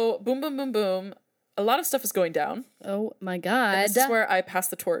 Yep. So, boom, boom, boom, boom. A lot of stuff is going down. Oh my God. And this is where I pass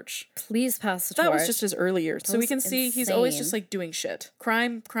the torch. Please pass the torch. That was just his early years. So we can see he's always just like doing shit.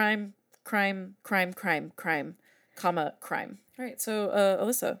 Crime, comma, crime. All right, so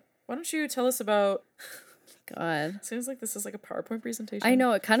Alyssa, why don't you tell us about... God. Seems like this is like a PowerPoint presentation. I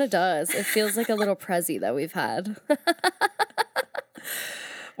know, it kind of does. It feels like a little Prezi that we've had.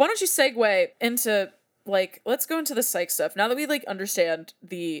 Why don't you segue into... like, let's go into the psych stuff. Now that we, like, understand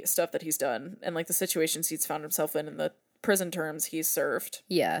the stuff that he's done and, like, the situations he's found himself in and the prison terms he's served.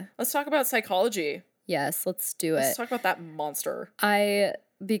 Yeah. Let's talk about psychology. Yes, let's do it. Let's talk about that monster.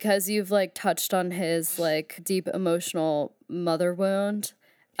 Because you've, like, touched on his, like, deep emotional mother wound,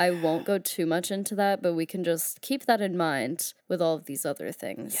 I won't go too much into that, but we can just keep that in mind with all of these other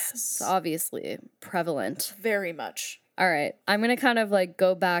things. Yes. It's obviously prevalent. Very much. All right, I'm going to kind of like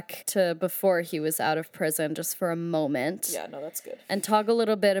go back to before he was out of prison just for a moment. Yeah, no, that's good. And talk a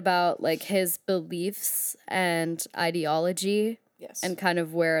little bit about like his beliefs and ideology. Yes. And kind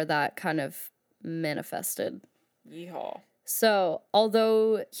of where that kind of manifested. Yeehaw. So,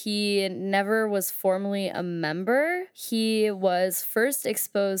 although he never was formally a member, he was first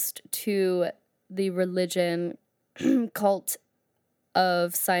exposed to the religion cult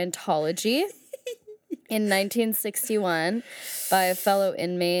of Scientology in 1961 by a fellow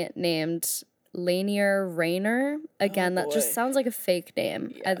inmate named Lanier Rayner. Again, that just sounds like a fake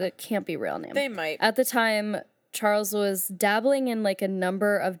name. Yeah. It can't be a real name. They might. At the time, Charles was dabbling in like a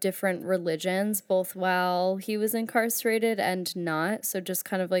number of different religions, both while he was incarcerated and not. So just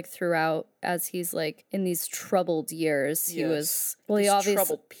kind of like throughout, as he's like in these troubled years, he was, well, he obviously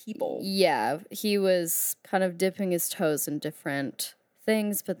troubled people. Yeah, he was kind of dipping his toes in different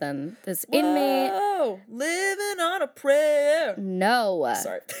things, but then this inmate, living on a prayer. No,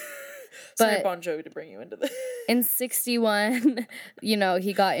 sorry. Sorry, Bon Jovi, to bring you into this. In 61,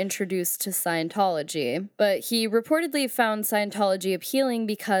 he got introduced to Scientology, but he reportedly found Scientology appealing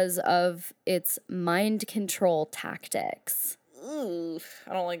because of its mind control tactics. Ooh,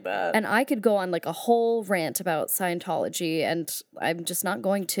 I don't like that. And I could go on like a whole rant about Scientology, and I'm just not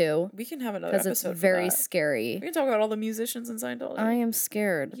going to. We can have another episode because it's very scary. We can talk about all the musicians in Scientology. I am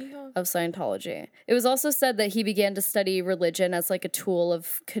scared of Scientology. It was also said that he began to study religion as like a tool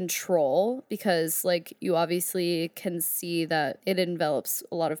of control because like you obviously can see that it envelops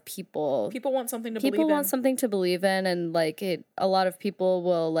a lot of people. People want something to believe in. People want something to believe in, and like a lot of people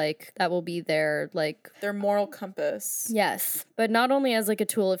will like, that will be their moral compass. Yes. But not only as like a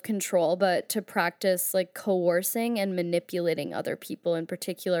tool of control, but to practice like coercing and manipulating other people, in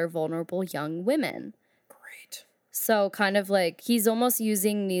particular vulnerable young women. Great. So kind of like he's almost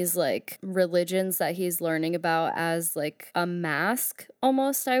using these like religions that he's learning about as like a mask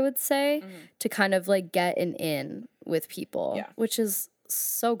almost, I would say, to kind of like get an in with people, which is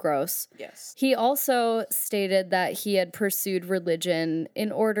so gross. Yes. He also stated that he had pursued religion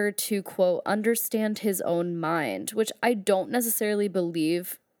in order to, quote, understand his own mind, which I don't necessarily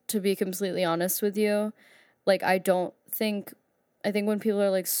believe, to be completely honest with you. Like, I think when people are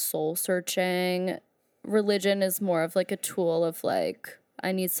like soul searching, religion is more of like a tool of like,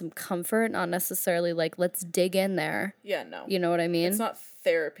 I need some comfort, not necessarily like, let's dig in there. Yeah, no. You know what I mean? It's not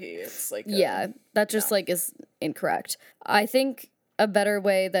therapy. It's like, that just like is incorrect. I think a better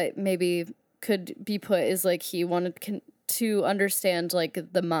way that maybe could be put is like he wanted to understand like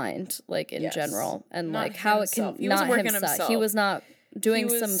the mind, like in general, and not like how himself. It can not himself. He was not doing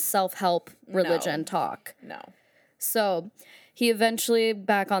some self-help religion talk. No. So he eventually,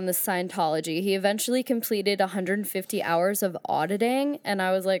 back on the Scientology, he eventually completed 150 hours of auditing, and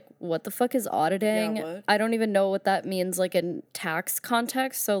I was like, what the fuck is auditing? Yeah, what? I don't even know what that means like in tax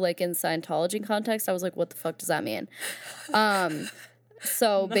context. So like in Scientology context, I was like, what the fuck does that mean?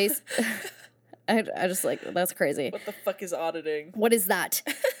 So I just like, that's crazy. What the fuck is auditing? What is that?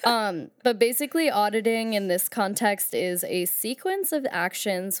 But basically auditing in this context is a sequence of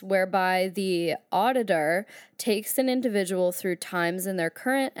actions whereby the auditor takes an individual through times in their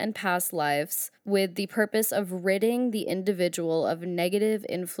current and past lives with the purpose of ridding the individual of negative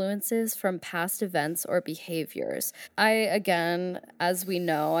influences from past events or behaviors. Again, as we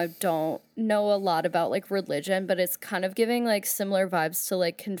know, I don't know a lot about like religion, but it's kind of giving like similar vibes to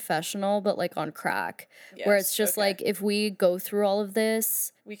like confessional, but like on crack, where it's just like, if we go through all of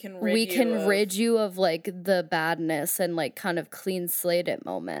this, we can rid you of like the badness and like kind of clean slate it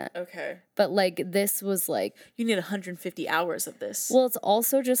moment. Okay. But like this was like, you need 150 hours of this. Well, it's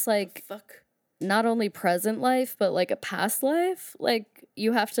also just like, fuck. Not only present life, but like a past life. Like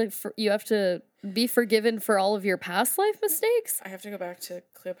you have to be forgiven for all of your past life mistakes. I have to go back to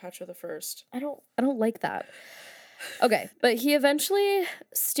Cleopatra the First. I don't like that. Okay, but he eventually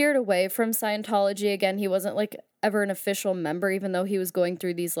steered away from Scientology. Again, he wasn't like ever an official member, even though he was going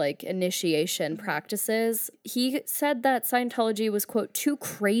through these like initiation practices. He said that Scientology was, quote, too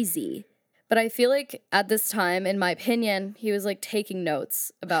crazy. But I feel like at this time, in my opinion, he was like taking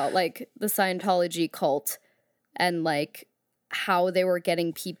notes about like the Scientology cult and like how they were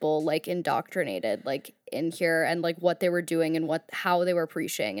getting people like indoctrinated like in here, and like what they were doing and how they were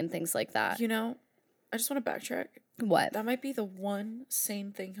preaching and things like that. You know, I just want to backtrack. What? That might be the one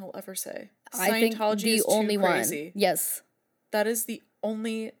sane thing he'll ever say. I think the only one. Yes. That is the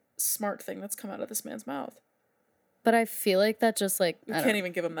only smart thing that's come out of this man's mouth. But I feel like that just like... You can't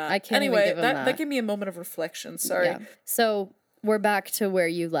even give him that. I can't even give him that. That gave me a moment of reflection. Sorry. Yeah. So we're back to where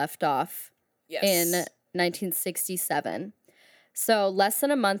you left off. Yes. In 1967. So less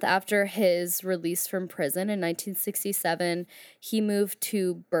than a month after his release from prison in 1967, he moved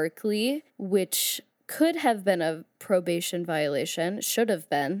to Berkeley, which could have been a probation violation. Should have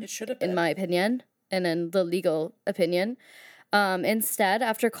been. It should have been. In my opinion, and in the legal opinion. Instead,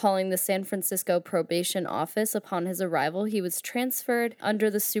 after calling the San Francisco probation office upon his arrival, he was transferred under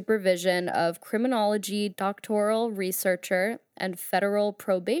the supervision of criminology doctoral researcher and federal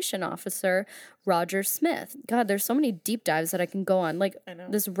probation officer Roger Smith. God, there's so many deep dives that I can go on. Like,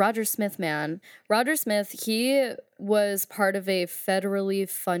 this Roger Smith man. Roger Smith, he was part of a federally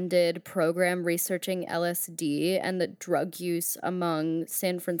funded program researching LSD and the drug use among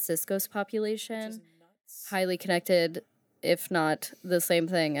San Francisco's population. Highly connected, if not the same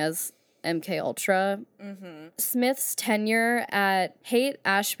thing as MK Ultra. Mm-hmm. Smith's tenure at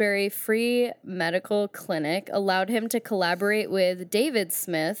Haight-Ashbury Free Medical Clinic allowed him to collaborate with David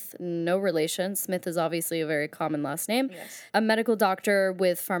Smith, no relation. Smith is obviously a very common last name, yes. A medical doctor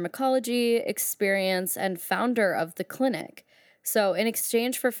with pharmacology experience and founder of the clinic. So in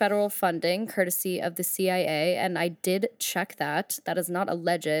exchange for federal funding, courtesy of the CIA, and I did check that is not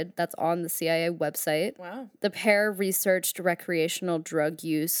alleged, that's on the CIA website. Wow. The pair researched recreational drug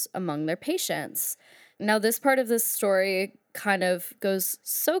use among their patients. Now, this part of this story kind of goes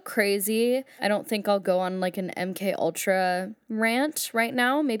so crazy. I don't think I'll go on like an MK Ultra rant right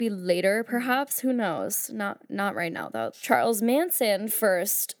now. Maybe later, perhaps. Who knows? Not right now, though. Charles Manson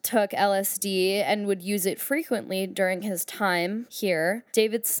first took LSD and would use it frequently during his time here.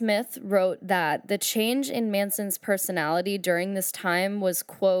 David Smith wrote that the change in Manson's personality during this time was,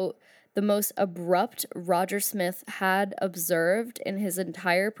 quote, the most abrupt Roger Smith had observed in his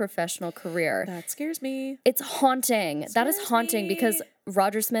entire professional career. That scares me. It's haunting. That is haunting because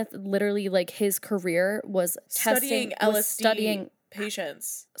Roger Smith literally, like, his career was studying LSD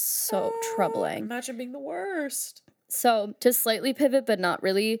patients. So troubling. Imagine being the worst. So, to slightly pivot, but not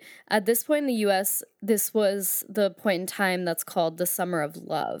really, at this point in the U.S., this was the point in time that's called the Summer of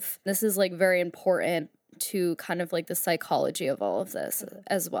Love. This is, like, very important to kind of like the psychology of all of this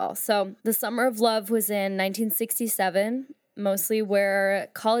as well. So the Summer of Love was in 1967, mostly where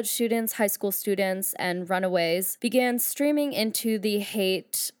college students, high school students, and runaways began streaming into the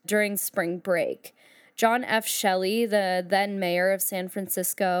Haight during spring break. John F. Shelley, the then mayor of San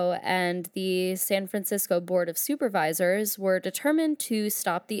Francisco, and the San Francisco Board of Supervisors were determined to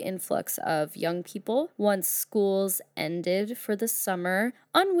stop the influx of young people once schools ended for the summer,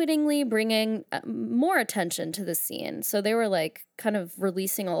 unwittingly bringing more attention to the scene. So they were like kind of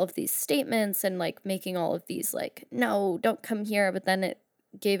releasing all of these statements and like making all of these like, no, don't come here. But then it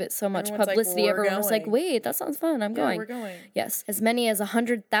gave it so much publicity. Like, everyone was like, wait, that sounds fun. I'm going. We're going. Yes. As many as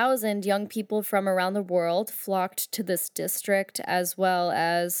 100,000 young people from around the world flocked to this district, as well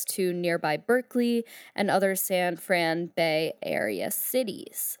as to nearby Berkeley and other San Fran Bay Area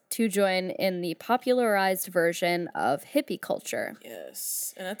cities to join in the popularized version of hippie culture.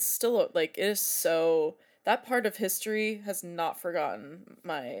 Yes. And that's still, like, it is so... That part of history has not forgotten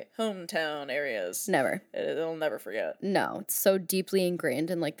my hometown areas. Never. It'll never forget. No, it's so deeply ingrained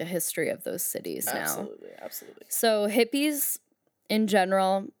in like the history of those cities now. Absolutely. So hippies in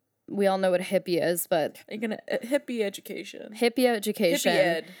general, we all know what a hippie is, but... Hippie education. Hippie education. Hippie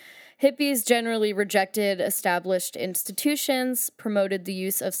ed. Hippies generally rejected established institutions, promoted the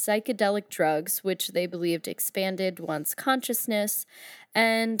use of psychedelic drugs, which they believed expanded one's consciousness,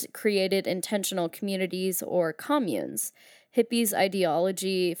 and created intentional communities or communes. Hippies'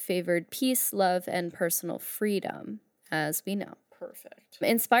 ideology favored peace, love, and personal freedom, as we know. Perfect.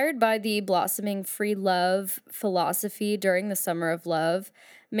 Inspired by the blossoming free love philosophy during the Summer of Love,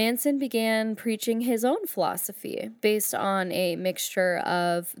 Manson began preaching his own philosophy based on a mixture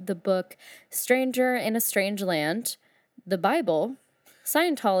of the book Stranger in a Strange Land, the Bible,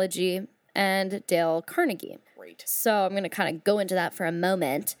 Scientology, and Dale Carnegie. Great. So I'm going to kind of go into that for a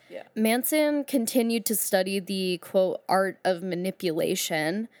moment. Yeah. Manson continued to study the, quote, art of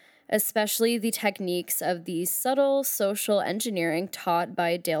manipulation, especially the techniques of the subtle social engineering taught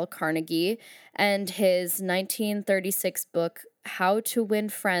by Dale Carnegie and his 1936 book, How to Win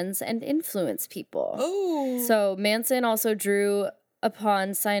Friends and Influence People. Oh. So Manson also drew upon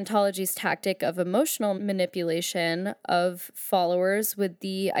Scientology's tactic of emotional manipulation of followers with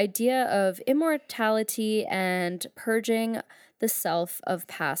the idea of immortality and purging the self of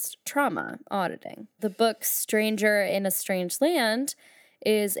past trauma, auditing. The book Stranger in a Strange Land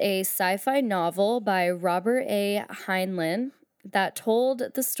is a sci-fi novel by Robert A. Heinlein that told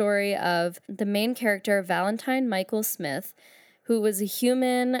the story of the main character, Valentine Michael Smith, who was a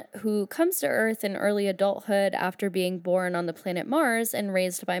human who comes to Earth in early adulthood after being born on the planet Mars and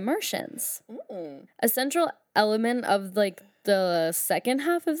raised by Martians. Ooh. A central element of like the second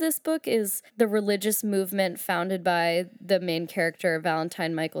half of this book is the religious movement founded by the main character,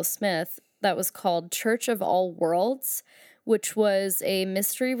 Valentine Michael Smith, that was called Church of All Worlds, which was a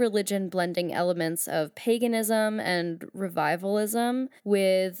mystery religion blending elements of paganism and revivalism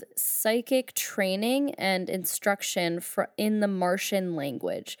with psychic training and instruction in the Martian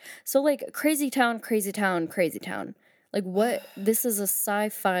language. So, like, crazy town, crazy town, crazy town. Like, what? This is a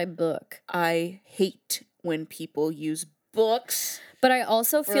sci-fi book. I hate when people use books. But I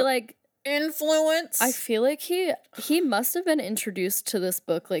also feel like influence. I feel like he must have been introduced to this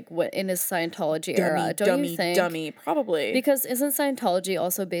book like in his Scientology era. Don't you think? Dummy, probably. Because isn't Scientology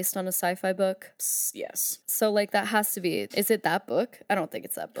also based on a sci-fi book? Yes. So like that has to be. Is it that book? I don't think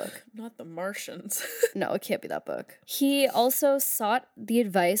it's that book. Not the Martians. No, it can't be that book. He also sought the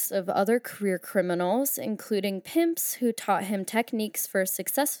advice of other career criminals, including pimps who taught him techniques for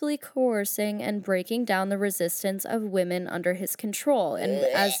successfully coercing and breaking down the resistance of women under his control. And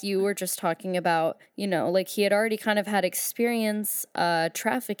as you were just talking about, you know, like he had already kind of had experience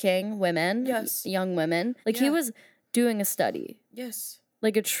trafficking women, yes, young women. Like he was doing a study. Yes.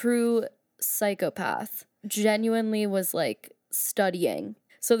 Like a true psychopath. Genuinely was like studying.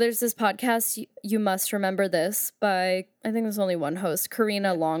 So there's this podcast, You Must Remember This, by, I think there's only one host,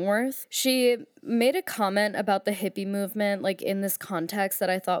 Karina Longworth. She made a comment about the hippie movement, like in this context that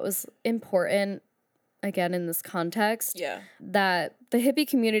I thought was important. Again, in this context, that the hippie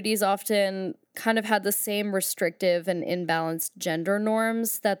communities often kind of had the same restrictive and imbalanced gender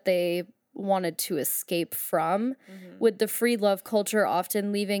norms that they wanted to escape from, with the free love culture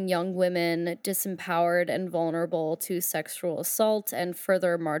often leaving young women disempowered and vulnerable to sexual assault and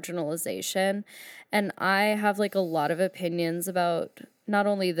further marginalization. And I have like a lot of opinions about not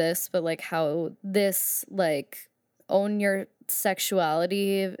only this, but like how this like own your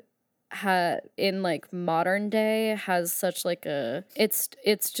sexuality in like modern day has such like a it's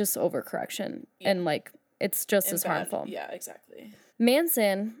just overcorrection and like it's just as harmful. Yeah, exactly.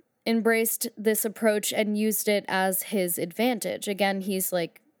 Manson embraced this approach and used it as his advantage. Again, he's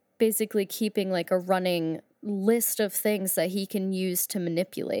like basically keeping like a running list of things that he can use to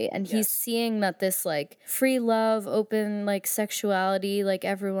manipulate, and he's seeing that this like free love, open like sexuality, like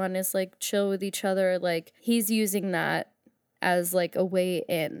everyone is like chill with each other, like he's using that as like a way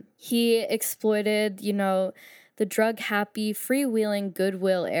in. He exploited, you know, the drug-happy, freewheeling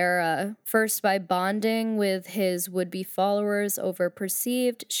goodwill era, first by bonding with his would-be followers over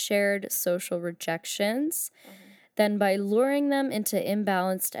perceived shared social rejections, then by luring them into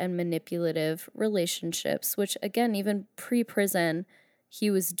imbalanced and manipulative relationships, which again, even pre-prison, he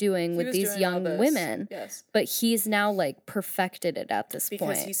was doing with these young women. Yes. But he's now like perfected it at this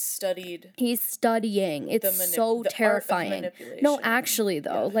point. Because studying. It's so terrifying. No, actually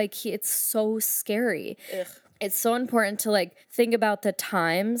though, like it's so scary. Ugh. It's so important to like think about the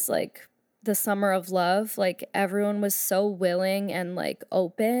times, like the summer of love, like everyone was so willing and like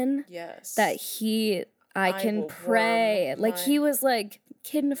open. Yes. That I can pray. Like he was like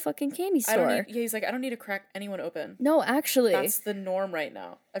kid in a fucking candy store. He's like, I don't need to crack anyone open. No, actually. That's the norm right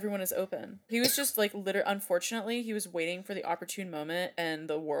now. Everyone is open. He was just like, unfortunately, he was waiting for the opportune moment and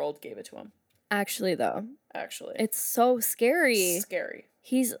the world gave it to him. Actually, though. Actually. It's so scary. Scary.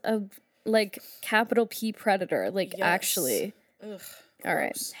 He's a, like, capital P predator. Like, actually. Ugh. All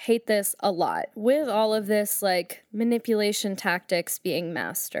right. Hate this a lot. With all of this, like, manipulation tactics being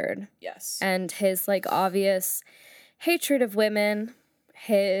mastered. Yes. And his, like, obvious hatred of women,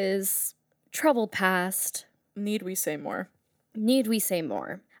 his troubled past. Need we say more?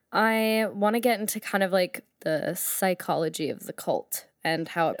 I want to get into kind of, like, the psychology of the cult and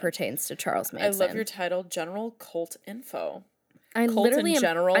how it pertains to Charles Manson. I love your title, General Cult Info. I'm Cult literally in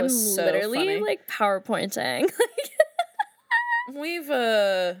general is so funny. like PowerPointing.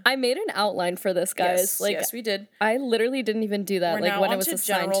 I made an outline for this, guys. Yes, we did. I literally didn't even do that. We're now when it was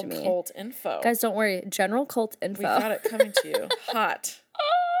assigned to me. General Cult Info. Guys, don't worry. General Cult Info. We got it coming to you. Hot.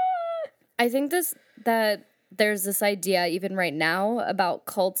 I think that there's this idea even right now about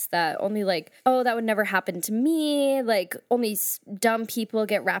cults that only like, oh, that would never happen to me. Like only dumb people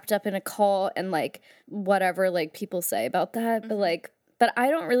get wrapped up in a cult and like whatever like people say about that. Mm-hmm. But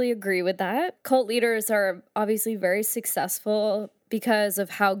I don't really agree with that. Cult leaders are obviously very successful because of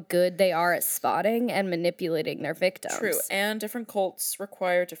how good they are at spotting and manipulating their victims. True, and different cults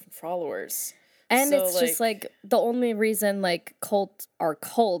require different followers. And so, it's just like the only reason like cults are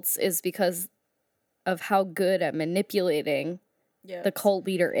cults is because of how good at manipulating the cult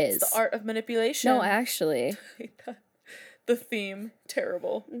leader is. It's the art of manipulation. No, actually. The theme,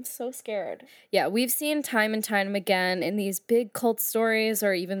 terrible. I'm so scared. Yeah, we've seen time and time again in these big cult stories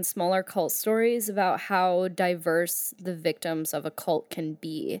or even smaller cult stories about how diverse the victims of a cult can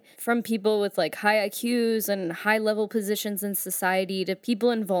be. From people with like high IQs and high level positions in society to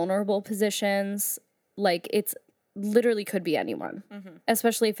people in vulnerable positions. Like it's literally could be anyone,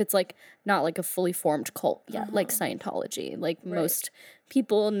 especially if it's like not like a fully formed cult yet, like Scientology. Like most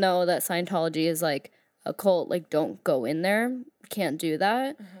people know that Scientology is like a cult, like don't go in there, can't do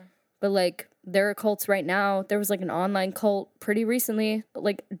that. But like there are cults right now. There was like an online cult pretty recently,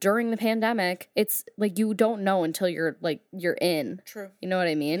 like during the pandemic. It's like you don't know until you're in. True. You know what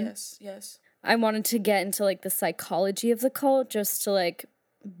I mean? Yes. I wanted to get into like the psychology of the cult just to like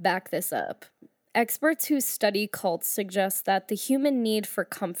back this up. Experts who study cults suggest that the human need for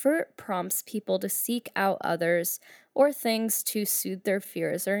comfort prompts people to seek out others or things to soothe their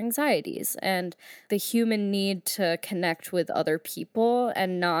fears or anxieties, and the human need to connect with other people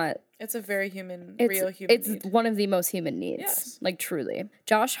and not... It's a very real human need. It's one of the most human needs, yes. Like truly.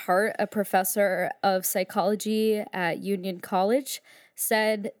 Josh Hart, a professor of psychology at Union College,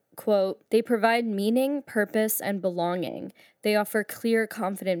 said, quote, "They provide meaning, purpose, and belonging. They offer clear,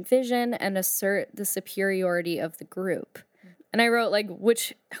 confident vision and assert the superiority of the group." And I wrote, like,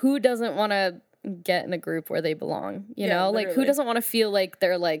 who doesn't want to get in a group where they belong? You know? Literally. Like, who doesn't want to feel like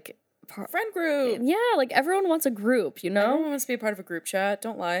they're, like... friend group. Yeah, like, everyone wants a group, you know? Everyone wants to be a part of a group chat.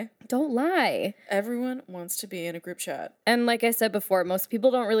 Don't lie. Don't lie. Everyone wants to be in a group chat. And like I said before, most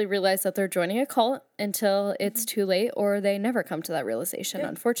people don't really realize that they're joining a cult until it's too late, or they never come to that realization,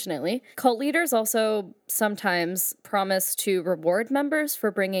 unfortunately. Cult leaders also sometimes promise to reward members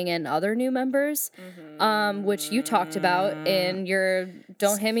for bringing in other new members, which you talked about in your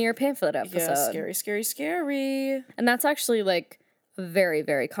Don't Hand Me Your Pamphlet episode. Yeah, scary. And that's actually like a very,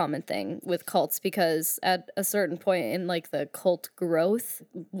 very common thing with cults, because at a certain point in like the cult growth,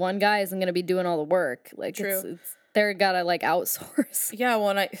 one guy isn't going to be doing all the work. Like it's they're gotta like outsource. Yeah, well,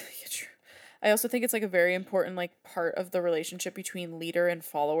 and I also think it's like a very important like part of the relationship between leader and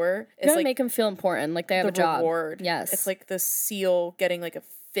follower. You gotta like, make them feel important, like they have a job. Reward. Yes, it's like the seal getting like a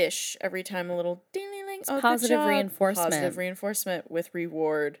fish every time, a little ding ding ding. Oh, positive reinforcement. Positive reinforcement with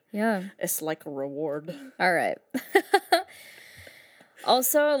reward. Yeah, it's like a reward. All right.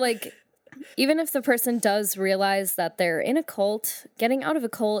 Also, like, even if the person does realize that they're in a cult, getting out of a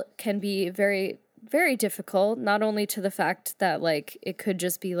cult can be very, very difficult, not only to the fact that, like, it could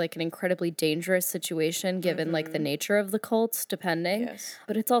just be, like, an incredibly dangerous situation given, like, the nature of the cults, depending. Yes.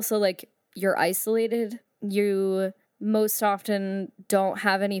 But it's also, like, you're isolated. You most often don't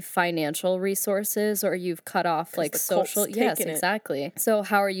have any financial resources, or you've cut off like social. Yes, exactly. So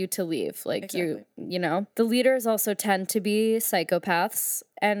how are you to leave? Like you know, the leaders also tend to be psychopaths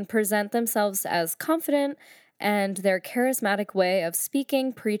and present themselves as confident, and their charismatic way of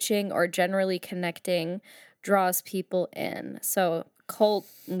speaking, preaching, or generally connecting draws people in. So cult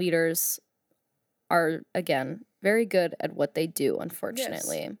leaders are, again, very good at what they do,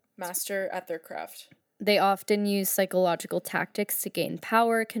 unfortunately. Yes. Master at their craft. They often use psychological tactics to gain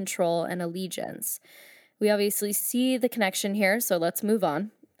power, control, and allegiance. We obviously see the connection here, so let's move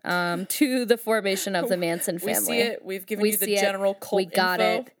on to the formation of the Manson family. We see it. We've given you the general cult We got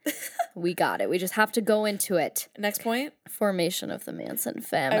info. We got it. We just have to go into it. Next point. Formation of the Manson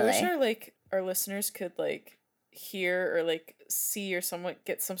family. I wish our listeners could like hear or like see or somewhat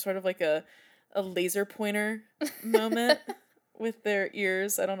get some sort of like a laser pointer moment. With their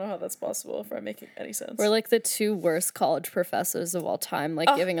ears. I don't know how that's possible, if I'm making any sense. We're like the two worst college professors of all time,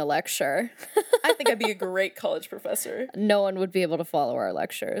 like giving a lecture. I think I'd be a great college professor. No one would be able to follow our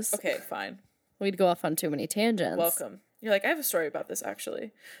lectures. Okay, fine. We'd go off on too many tangents. Welcome. You're like, I have a story about this,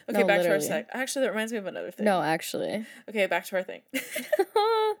 actually. Okay, no, back literally. to our Actually, that reminds me of another thing. No, actually. Okay, back to our thing.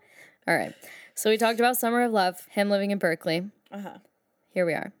 All right. So we talked about Summer of Love, him living in Berkeley. Uh-huh. Here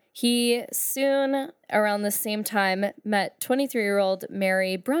we are. He soon, around the same time, met 23-year-old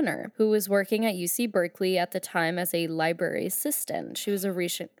Mary Brunner, who was working at UC Berkeley at the time as a library assistant. She was a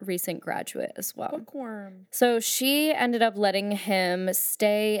recent graduate as well. Bookworm. So she ended up letting him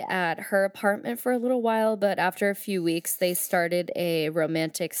stay at her apartment for a little while, but after a few weeks, they started a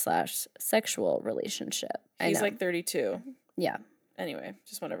romantic/sexual relationship. He's like 32. Yeah. Anyway,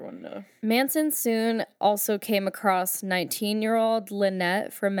 just want everyone to know. Manson soon also came across 19-year-old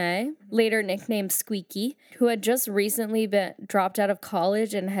Lynette Freme, later nicknamed Squeaky, who had just recently been dropped out of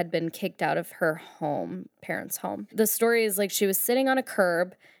college and had been kicked out of her parents' home. The story is like she was sitting on a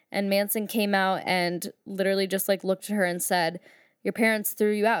curb and Manson came out and literally just like looked at her and said, "Your parents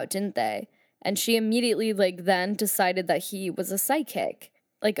threw you out, didn't they?" And she immediately like then decided that he was a psychic.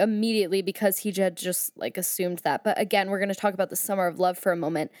 Like, immediately, because he had just, like, assumed that. But, again, we're going to talk about the Summer of Love for a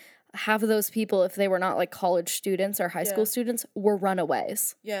moment. Half of those people, if they were not, like, college students or high school students, were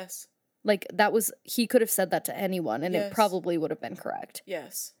runaways. Yes. Like, he could have said that to anyone, and it probably would have been correct.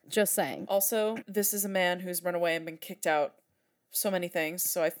 Yes. Just saying. Also, this is a man who's run away and been kicked out so many things,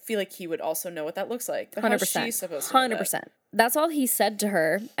 so I feel like he would also know what that looks like. But 100%. how's she supposed to know 100%. That's all he said to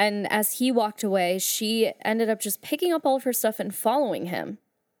her. And as he walked away, she ended up just picking up all of her stuff and following him.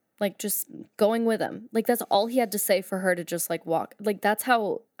 Like, just going with him. Like, that's all he had to say for her to just, like, walk. Like, that's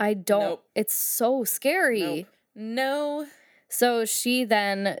how I don't... Nope. It's so scary. Nope. No. So she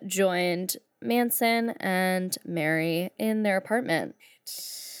then joined Manson and Mary in their apartment.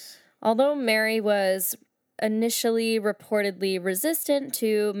 Although Mary was initially reportedly resistant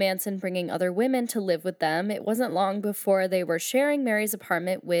to Manson bringing other women to live with them, it wasn't long before they were sharing Mary's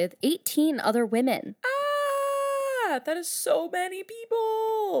apartment with 18 other women. Ah, that is so many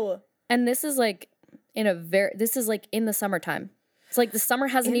people. And this is like in the summertime. It's like the summer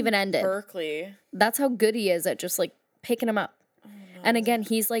hasn't even ended. Berkeley. That's how good he is at just like picking them up. And again,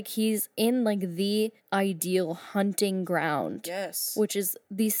 he's in like the ideal hunting ground. Yes. Which is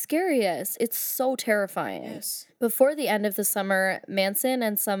the scariest. It's so terrifying. Yes. Before the end of the summer, Manson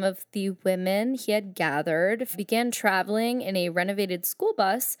and some of the women he had gathered began traveling in a renovated school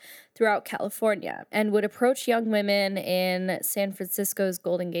bus throughout California and would approach young women in San Francisco's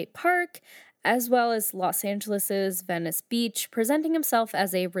Golden Gate Park, as well as Los Angeles's Venice Beach, presenting himself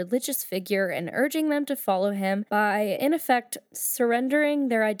as a religious figure and urging them to follow him by, in effect, surrendering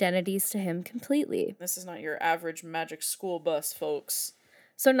their identities to him completely. This is not your average magic school bus, folks.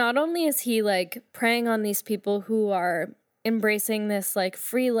 So not only is he, like, preying on these people who are embracing this, like,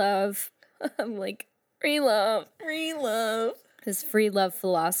 free love, I'm like, free love. This free love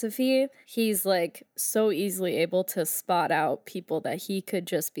philosophy, he's, like, so easily able to spot out people that he could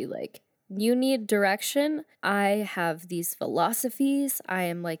just be like, you need direction. I have these philosophies. I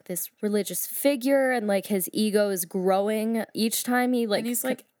am like this religious figure, and like his ego is growing each time he like. And he's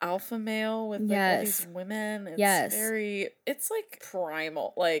like alpha male with like all these women. It's like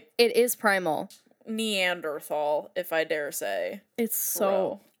primal. Like it is primal. Neanderthal, if I dare say. It's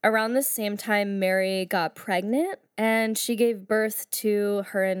so. Around the same time, Mary got pregnant, and she gave birth to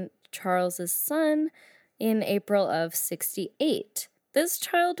her and Charles's son in April of '68. This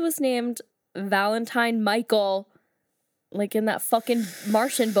child was named Valentine Michael, like in that fucking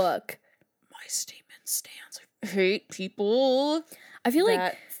Martian book. My statement stands. I hate people. I feel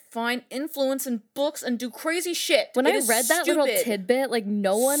that find influence in books and do crazy shit. When I read that little tidbit, like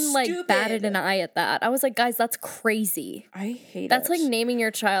no one like batted an eye at that. I was like, guys, that's crazy. I hate That's like naming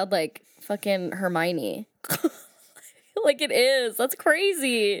your child like fucking Hermione. Like it is. That's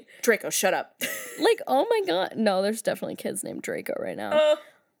crazy. Draco, shut up. Like, oh my god. No, there's definitely kids named Draco right now.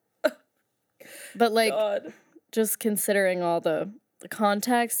 But like, just considering all the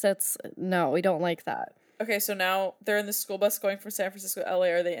context, no, we don't like that. Okay, so now they're in the school bus going from San Francisco to LA.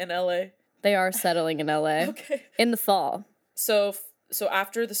 Are they in LA? They are settling in LA. Okay. In the fall. So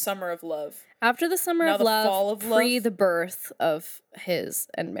after the summer of love. After the summer of love, fall of pre love? the birth of his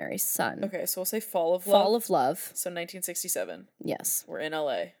and Mary's son. Okay, so we'll say fall of love. Fall of love. So 1967. Yes. We're in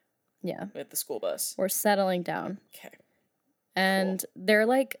LA. Yeah. With the school bus. We're settling down. Okay. And they're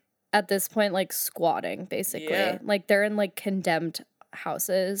like, at this point, like squatting, basically. Yeah. Like they're in like condemned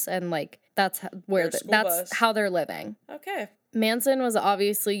houses and like that's how they're living. Okay. Manson was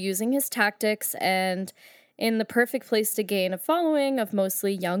obviously using his tactics and in the perfect place to gain a following of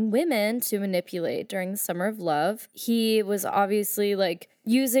mostly young women to manipulate during the summer of love. He was obviously like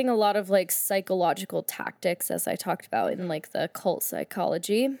using a lot of like psychological tactics, as I talked about in like the cult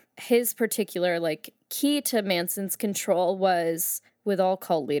psychology. His particular like key to Manson's control was, with all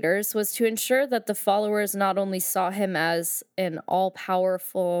cult leaders, was to ensure that the followers not only saw him as an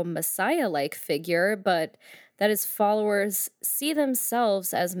all-powerful messiah-like figure, but that his followers see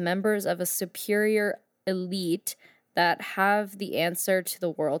themselves as members of a superior elite that have the answer to the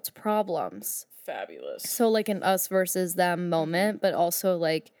world's problems. Fabulous. So like an us versus them moment, but also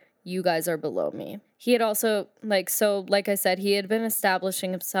like, you guys are below me. He had also like I said, he had been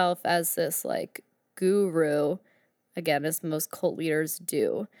establishing himself as this like guru, again, as most cult leaders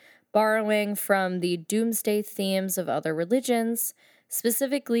do, borrowing from the doomsday themes of other religions,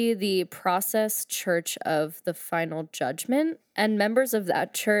 specifically the Process Church of the Final Judgment. And members of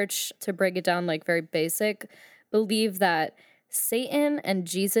that church, to break it down like very basic, believe that Satan and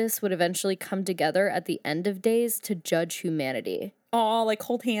Jesus would eventually come together at the end of days to judge humanity. Oh, like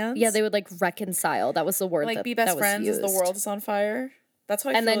hold hands? Yeah, they would like reconcile. That was the word like be best friends as the world is on fire. That's how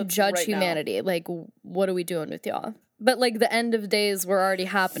I feel. And then judge humanity. Now. Like, what are we doing with y'all? But like the end of days were already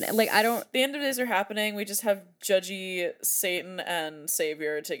happening. Like the end of days are happening. We just have judgy Satan and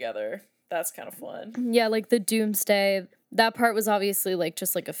Savior together. That's kind of fun. Yeah, like the doomsday. That part was obviously like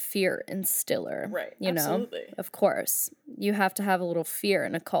just like a fear instiller. Right. You Absolutely. know? Of course. You have to have a little fear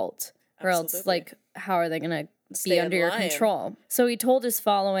in a cult. Or else like how are they gonna be under your control. So he told his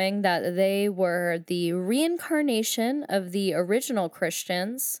following that they were the reincarnation of the original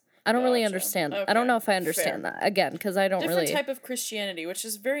Christians. I don't really understand. Okay. I don't know if I understand that, again, because I don't Different type of Christianity, which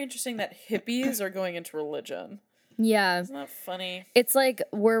is very interesting that hippies are going into religion. Yeah. Isn't that funny? It's like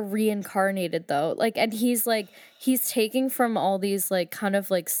we're reincarnated, though. Like, and he's taking from all these, like, kind of,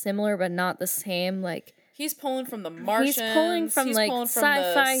 like, similar but not the same, like... He's pulling from the Martians. He's pulling from,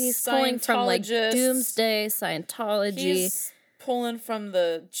 sci-fi. He's pulling from, like, doomsday, Scientology. He's pulling from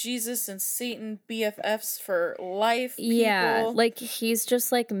the Jesus and Satan BFFs for life people. Yeah, like, he's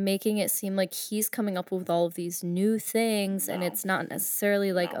just, like, making it seem like he's coming up with all of these new things, and it's not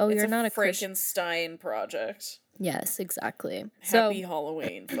necessarily like, you're not a Frankenstein project. Yes, exactly. Happy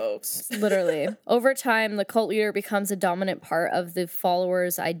Halloween, folks. Literally. Over time, the cult leader becomes a dominant part of the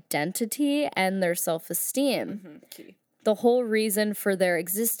followers' identity and their self-esteem. Key. The whole reason for their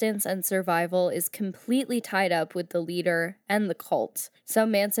existence and survival is completely tied up with the leader and the cult. So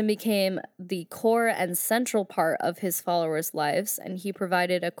Manson became the core and central part of his followers' lives, and he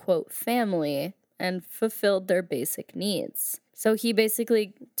provided a, quote, family and fulfilled their basic needs. So he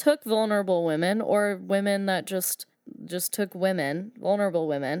basically took vulnerable women, or women that just took women, vulnerable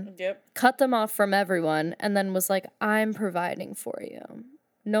women, cut them off from everyone, and then was like, I'm providing for you.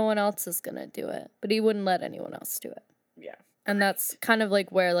 No one else is going to do it. But he wouldn't let anyone else do it. Yeah. And that's kind of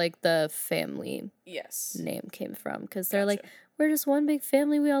like where like the family name came from. Because they're like, we're just one big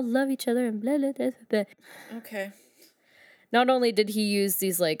family. We all love each other and blah, blah, blah, blah. Okay. Not only did he use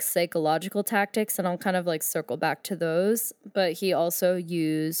these, like, psychological tactics, and I'll kind of, like, circle back to those, but he also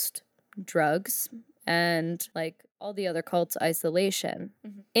used drugs and, like, all the other cults' isolation.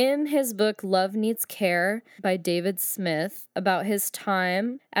 Mm-hmm. In his book, Love Needs Care, by David Smith, about his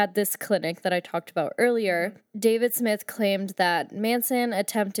time at this clinic that I talked about earlier, David Smith claimed that Manson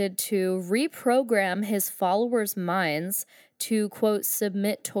attempted to reprogram his followers' minds to, quote,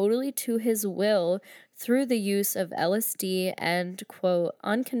 submit totally to his will through the use of LSD and, quote,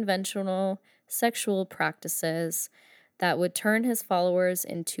 unconventional sexual practices that would turn his followers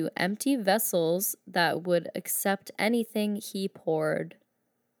into empty vessels that would accept anything he poured.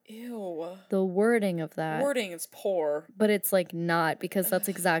 Ew. The wording of that. Wording is poor. But it's, like, not, because that's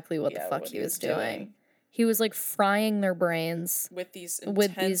exactly what the fuck he was doing. He was, like, frying their brains. With these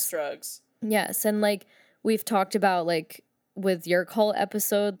intense drugs. Yes, and, like, we've talked about, like, with your cult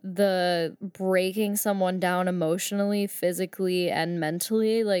episode, the breaking someone down emotionally, physically, and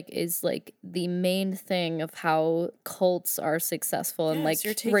mentally, like, is, like, the main thing of how cults are successful and, like,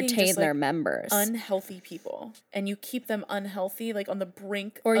 retain their members. Unhealthy people. And you keep them unhealthy, like, on the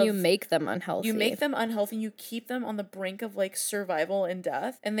brink or you make them unhealthy. You make them unhealthy, you keep them on the brink of, like, survival and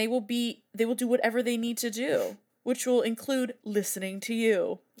death, and they will do whatever they need to do, which will include listening to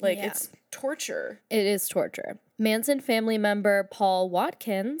you. Like, it's torture. It is torture. Manson family member Paul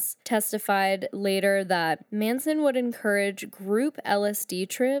Watkins testified later that Manson would encourage group LSD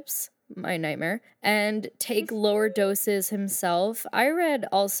trips, my nightmare, and take lower doses himself. I read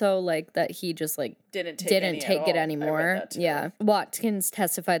also, like, that he just, like, didn't take it anymore. Yeah. Watkins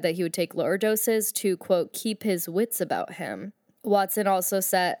testified that he would take lower doses to, quote, keep his wits about him. Watkins also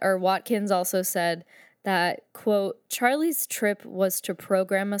said that, quote, Charlie's trip was to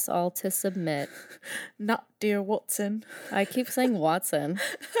program us all to submit. Not dear Watson. I keep saying Watson.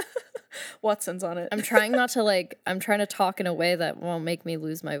 Watson's on it. I'm trying to talk in a way that won't make me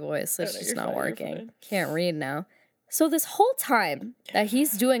lose my voice. It's just not working. Can't read now. So this whole time that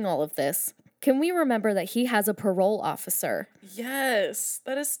he's doing all of this, can we remember that he has a parole officer? Yes,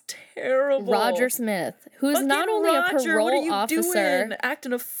 that is terrible. Roger Smith, who's fucking not only Roger, a parole officer, doing?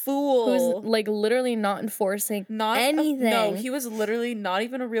 Acting a fool, who's like literally not enforcing anything. No, he was literally not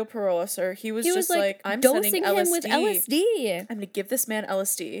even a real parole officer. He was just like I'm dosing him with LSD. I'm gonna give this man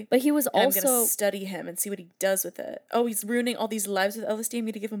LSD. But he was also I'm gonna study him and see what he does with it. Oh, he's ruining all these lives with LSD. I'm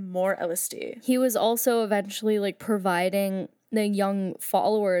gonna give him more LSD. He was also eventually like providing the young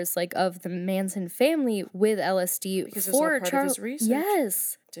followers like of the Manson family with LSD because for part of his research.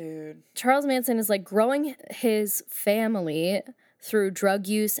 Yes, dude. Charles Manson is like growing his family through drug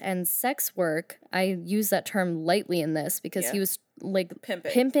use and sex work. I use that term lightly in this because he was like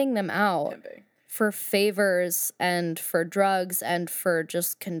pimping them out for favors and for drugs and for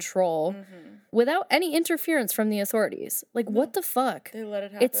just control. Without any interference from the authorities. Like, what the fuck? They let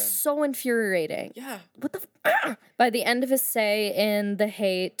it happen. It's so infuriating. Yeah. What the By the end of his stay in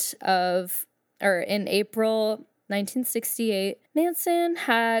in April 1968, Manson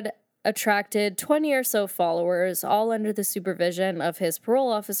had attracted 20 or so followers, all under the supervision of his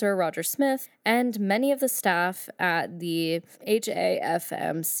parole officer, Roger Smith, and many of the staff at the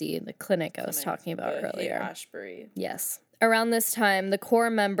HAFMC, the clinic I was talking about earlier. Ashbury. Yes. Around this time, the core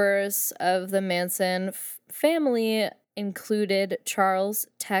members of the Manson family included Charles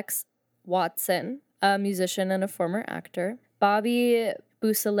Tex Watson, a musician and a former actor, Bobby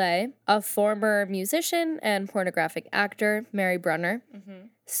Beausoleil, a former musician and pornographic actor, Mary Brunner,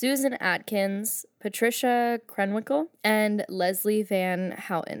 Susan Atkins, Patricia Krenwinkel, and Leslie Van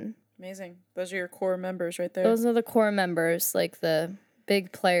Houten. Amazing. Those are your core members right there. Those are the core members, like the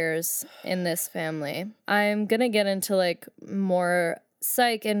big players in this family. I'm gonna get into like more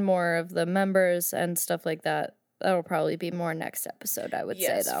psych and more of the members and stuff like that. That'll probably be more next episode, I would say,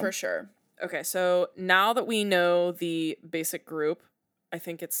 though. Yes, for sure. Okay, so now that we know the basic group, I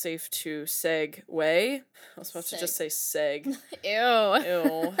think it's safe to segue. I was about to just say seg. Ew.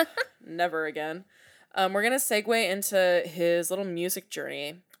 Ew. Never again. We're going to segue into his little music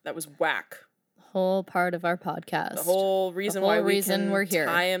journey that was whack. Whole part of our podcast. The whole reason we're here.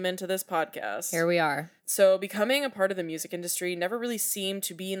 Tie him into this podcast. Here we are. So becoming a part of the music industry never really seemed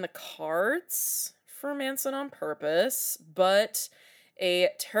to be in the cards for Manson on purpose, but a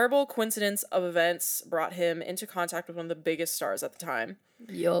terrible coincidence of events brought him into contact with one of the biggest stars at the time.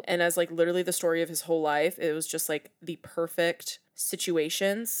 Yup. And as like literally the story of his whole life, it was just like the perfect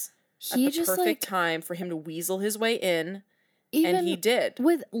situations at the perfect time for him to weasel his way in. And he did.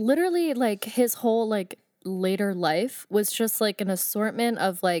 With literally like his whole like later life was just like an assortment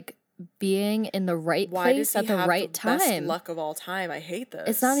of like being in the right place at the right time. Best luck of all time. I hate this.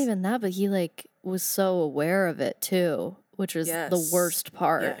 It's not even that, but he like was so aware of it too, which is the worst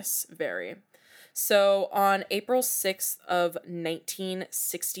part. Yes, very. So on April 6th of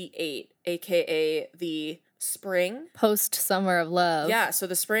 1968, aka the spring. Post Summer of Love. Yeah, so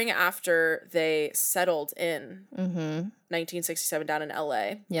the spring after they settled in 1967 down in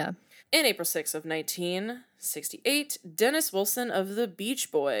LA. Yeah. In April 6th of 1968, Dennis Wilson of the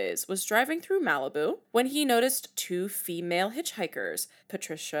Beach Boys was driving through Malibu when he noticed two female hitchhikers,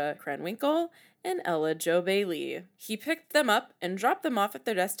 Patricia Krenwinkel and Ella Jo Bailey. He picked them up and dropped them off at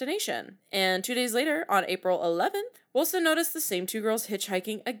their destination. And 2 days later, on April 11th, Wilson noticed the same two girls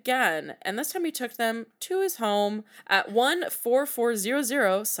hitchhiking again, and this time he took them to his home at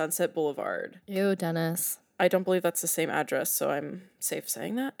 14400 Sunset Boulevard. Ew, Dennis. I don't believe that's the same address, so I'm safe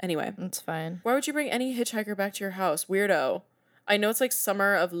saying that. Anyway. It's fine. Why would you bring any hitchhiker back to your house? Weirdo. I know it's like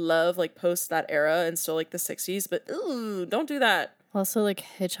Summer of Love, like post that era and still like the 60s, but ooh, don't do that. Also, like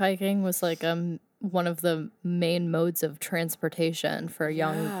hitchhiking was like one of the main modes of transportation for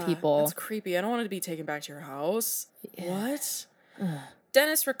young people. That's creepy. I don't want to be taken back to your house. Yeah. What?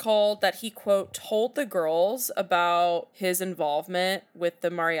 Dennis recalled that he, quote, told the girls about his involvement with the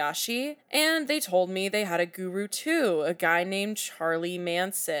mariachi, and they told me they had a guru too, a guy named Charlie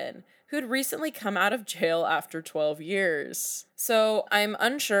Manson, who'd recently come out of jail after 12 years. So I'm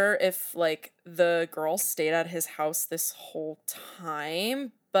unsure if, like, the girls stayed at his house this whole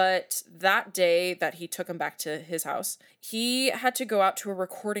time, but that day that he took him back to his house, he had to go out to a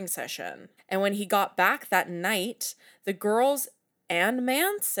recording session. And when he got back that night, the girls and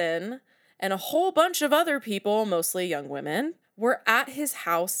Manson and a whole bunch of other people, mostly young women, were at his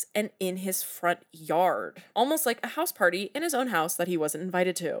house and in his front yard. Almost like a house party in his own house that he wasn't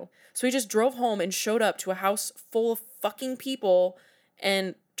invited to. So he just drove home and showed up to a house full of fucking people,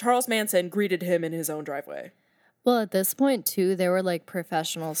 and Charles Manson greeted him in his own driveway. Well, at this point, too, they were, like,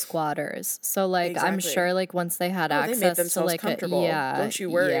 professional squatters. So, like, exactly. I'm sure, like, once they had access they made themselves to, like, comfortable. Don't you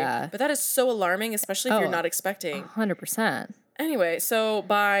worry. Yeah. But that is so alarming, especially if you're not expecting. 100%. Anyway, so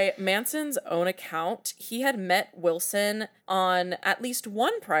by Manson's own account, he had met Wilson on at least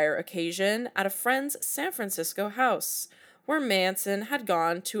one prior occasion at a friend's San Francisco house, where Manson had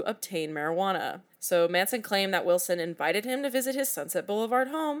gone to obtain marijuana. So Manson claimed that Wilson invited him to visit his Sunset Boulevard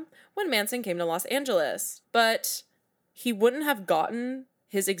home when Manson came to Los Angeles. But he wouldn't have gotten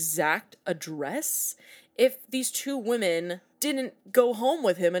his exact address if these two women didn't go home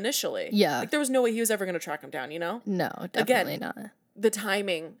with him initially. Yeah. Like, there was no way he was ever going to track him down, you know? No, definitely not. The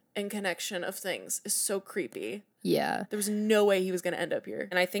timing and connection of things is so creepy. Yeah. There was no way he was going to end up here.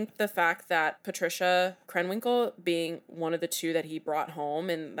 And I think the fact that Patricia Krenwinkel being one of the two that he brought home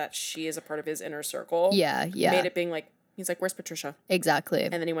and that she is a part of his inner circle. Yeah. Made it being like, he's like, where's Patricia? Exactly.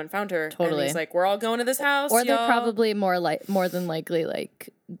 And then he went and found her. Totally. And he's like, we're all going to this house, Or they're probably more than likely, like,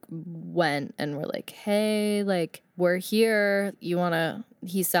 went and were like, hey, like, we're here. You want to...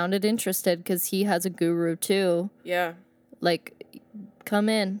 He sounded interested because he has a guru, too. Yeah. Like, come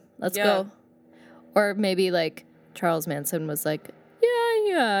in. Let's go. Or maybe, like, Charles Manson was like, yeah,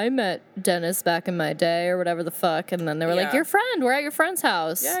 yeah, I met Dennis back in my day or whatever the fuck. And then they were like, your friend, we're at your friend's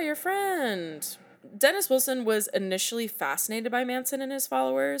house. Yeah, your friend. Dennis Wilson was initially fascinated by Manson and his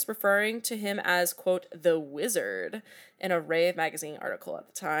followers, referring to him as, quote, the wizard in a Rave magazine article at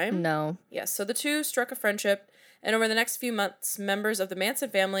the time. No. Yes, so the two struck a friendship, and over the next few months, members of the Manson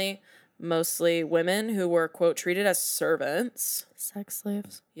family, mostly women who were, quote, treated as servants. Sex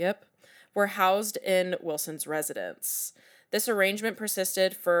slaves. Yep. Were housed in Wilson's residence. This arrangement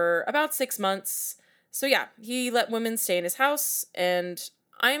persisted for about 6 months. So yeah, he let women stay in his house, and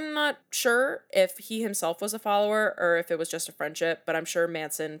I'm not sure if he himself was a follower or if it was just a friendship, but I'm sure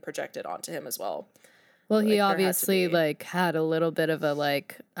Manson projected onto him as well. Well, he obviously, had a little bit of a,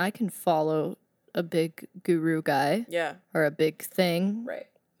 I can follow a big guru guy. Yeah. Or a big thing. Right.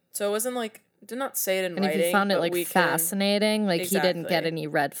 So it wasn't did not say it in writing. And if he found it, fascinating, exactly. He didn't get any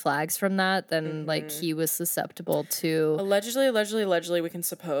red flags from that, then, he was susceptible to... Allegedly, we can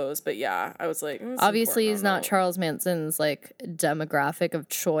suppose. But yeah, I was like... Obviously, he's not Charles Manson's, demographic of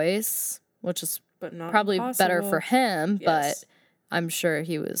choice, which is probably better for him, but I'm sure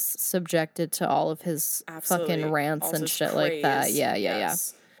he was subjected to all of his fucking rants and shit like that. Yeah.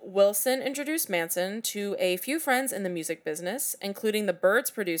 Wilson introduced Manson to a few friends in the music business, including the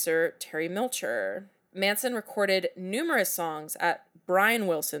Byrds producer Terry Milcher. Manson recorded numerous songs at Brian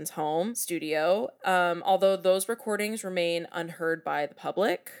Wilson's home studio, although those recordings remain unheard by the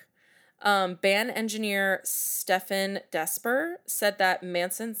public. Band engineer Stephen Desper said that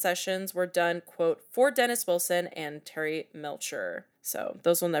Manson sessions were done, quote, for Dennis Wilson and Terry Milcher. So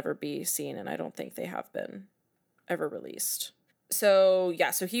those will never be seen, and I don't think they have been ever released. So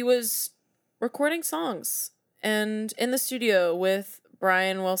he was recording songs and in the studio with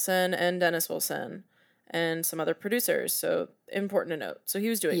Brian Wilson and Dennis Wilson and some other producers. So important to note. So he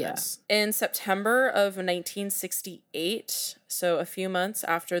was doing this. In September of 1968, so a few months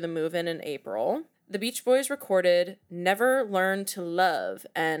after the move-in in April, the Beach Boys recorded Never Learn to Love.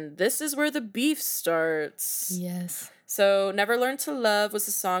 And this is where the beef starts. Yes. So Never Learn to Love was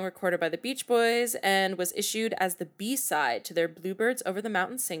a song recorded by the Beach Boys and was issued as the B-side to their Bluebirds Over the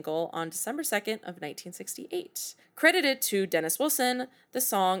Mountain single on December 2nd of 1968. Credited to Dennis Wilson, the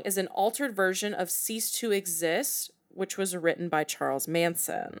song is an altered version of Cease to Exist, which was written by Charles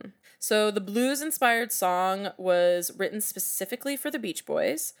Manson. So the blues-inspired song was written specifically for the Beach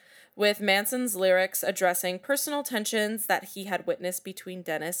Boys, with Manson's lyrics addressing personal tensions that he had witnessed between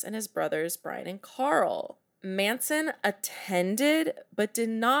Dennis and his brothers Brian and Carl. Manson attended but did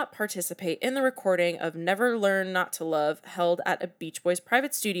not participate in the recording of Never Learn Not to Love held at a Beach Boys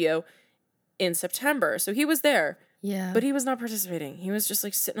private studio in September. So he was there. Yeah. But he was not participating. He was just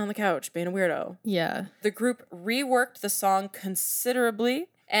sitting on the couch being a weirdo. Yeah. The group reworked the song considerably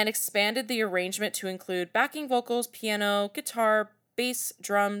and expanded the arrangement to include backing vocals, piano, guitar, bass,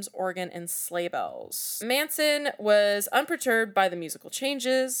 drums, organ, and sleigh bells. Manson was unperturbed by the musical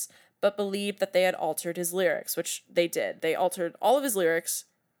changes, but believed that they had altered his lyrics, which they did. They altered all of his lyrics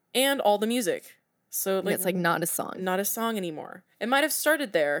and all the music. So it's not a song. Not a song anymore. It might have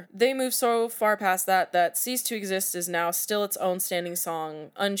started there. They moved so far past that Cease to Exist is now still its own standing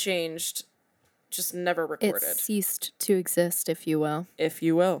song, unchanged, just never recorded. It ceased to exist, if you will. If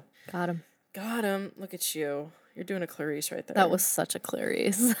you will. Got him. Got him. Look at you. You're doing a Clarice right there. That was such a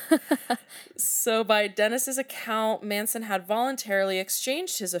Clarice. So by Dennis's account, Manson had voluntarily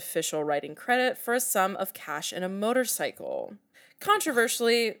exchanged his official writing credit for a sum of cash and a motorcycle.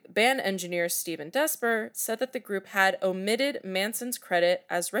 Controversially, band engineer Stephen Desper said that the group had omitted Manson's credit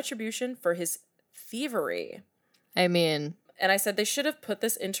as retribution for his thievery. I mean... And I said they should have put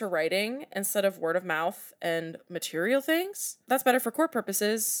this into writing instead of word of mouth and material things. That's better for court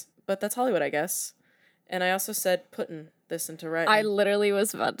purposes, but that's Hollywood, I guess. And I also said putting this into writing. I literally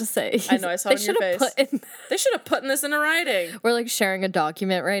was about to say. I know, I saw it in your face. They should have put this into writing. We're sharing a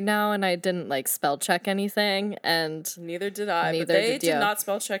document right now, and I didn't spell check anything, and neither did I. But they did not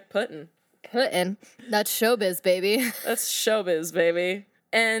spell check putting. Putting. That's showbiz, baby. That's showbiz, baby.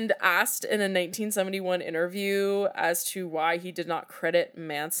 And asked in a 1971 interview as to why he did not credit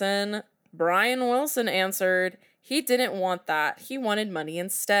Manson, Brian Wilson answered, "He didn't want that. He wanted money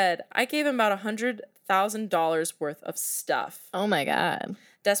instead. I gave him about $100,000 worth of stuff." Oh my God.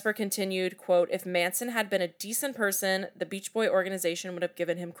 Desper continued, quote, "If Manson had been a decent person, the Beach Boy organization would have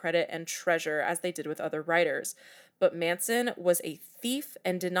given him credit and treasure as they did with other writers. But Manson was a thief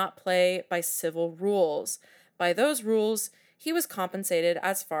and did not play by civil rules. By those rules, he was compensated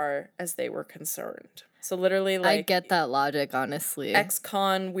as far as they were concerned." So literally, I get that logic, honestly.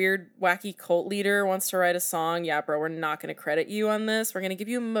 Ex-con, weird, wacky cult leader wants to write a song. Yeah, bro, we're not going to credit you on this. We're going to give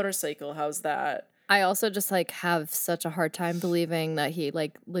you a motorcycle. How's that? I also just, like, have such a hard time believing that he,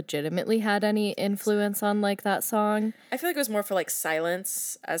 like, legitimately had any influence on, like, that song. I feel like it was more for, like,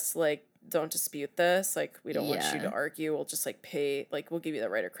 silence as, like, don't dispute this. Like, we don't want you to argue. We'll just, like, we'll give you the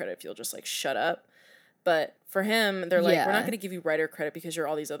writer credit if you'll just, like, shut up. But for him, they're like, we're not going to give you writer credit because you're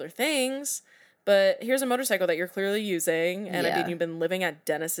all these other things. But here's a motorcycle that you're clearly using. And I mean, you've been living at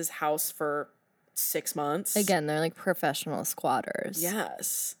Dennis's house for 6 months. Again, they're like professional squatters.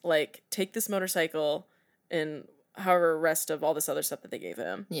 Yes. Like, take this motorcycle and however rest of all this other stuff that they gave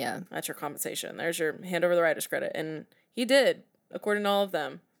him. Yeah. That's your compensation. There's your hand over the writer's credit. And he did, according to all of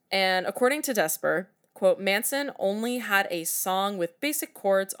them. And according to Desper, quote, Manson only had a song with basic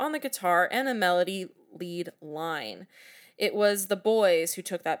chords on the guitar and a melody lead line. It was the boys who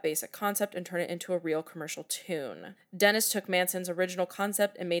took that basic concept and turned it into a real commercial tune. Dennis took Manson's original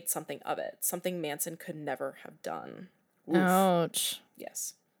concept and made something of it, something Manson could never have done. Oof. Ouch.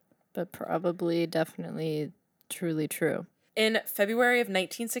 Yes. But probably, definitely, truly true. In February of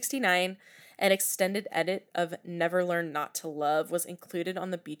 1969, an extended edit of Never Learn Not to Love was included on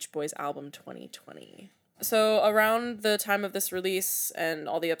the Beach Boys album 2020. So around the time of this release and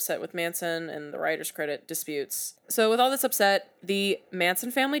all the upset with Manson and the writer's credit disputes. So with all this upset, the Manson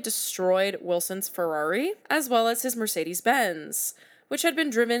family destroyed Wilson's Ferrari as well as his Mercedes-Benz, which had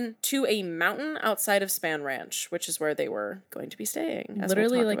been driven to a mountain outside of Span Ranch, which is where they were going to be staying.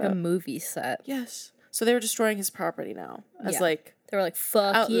 Literally like a movie set. Yes. So they were destroying his property now as like... They were like,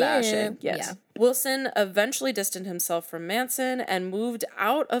 fuck outlashing. Yeah. Yes. Yeah. Wilson eventually distanced himself from Manson and moved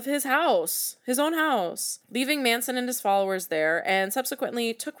out of his house, his own house, leaving Manson and his followers there, and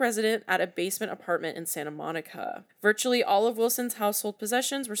subsequently took residence at a basement apartment in Santa Monica. Virtually all of Wilson's household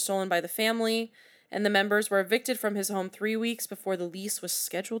possessions were stolen by the family, and the members were evicted from his home 3 weeks before the lease was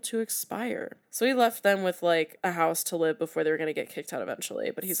scheduled to expire. So he left them with, like, a house to live before they were going to get kicked out eventually.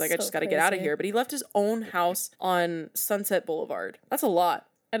 But he's like, I just got to get out of here. But he left his own house on Sunset Boulevard. That's a lot.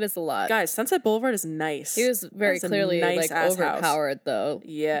 That is a lot. Guys, Sunset Boulevard is nice. He was very clearly, nice, like, overpowered, though.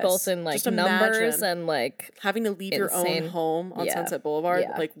 Yes. Both in, like, numbers and, like, having to leave your own home on Sunset Boulevard.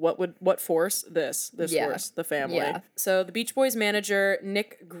 Yeah. Like, what force? This force, the family. Yeah. So the Beach Boys manager,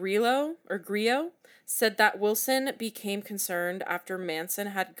 Nick Grillo, said that Wilson became concerned after Manson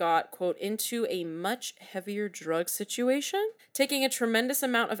had got, quote, into a much heavier drug situation, taking a tremendous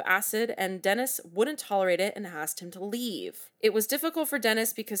amount of acid, and Dennis wouldn't tolerate it and asked him to leave. It was difficult for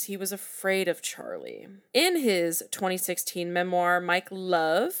Dennis because he was afraid of Charlie. In his 2016 memoir, Mike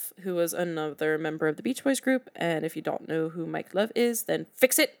Love, who was another member of the Beach Boys group, and if you don't know who Mike Love is, then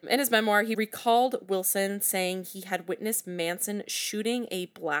fix it. In his memoir, he recalled Wilson saying he had witnessed Manson shooting a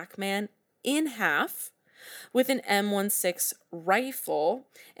black man in half with an M16 rifle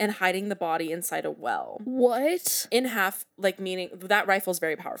and hiding the body inside a well. What? In half, like, meaning that rifle's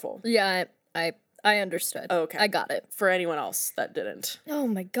very powerful. Yeah, I understood. Okay. I got it. For anyone else that didn't. Oh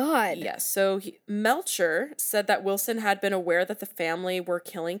my God. Yes. So Melcher said that Wilson had been aware that the family were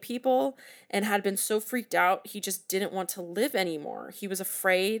killing people and had been so freaked out he just didn't want to live anymore. He was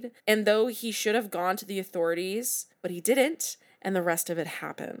afraid, and though he should have gone to the authorities, but he didn't, and the rest of it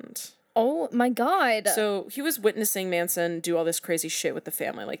happened. Oh my God. So he was witnessing Manson do all this crazy shit with the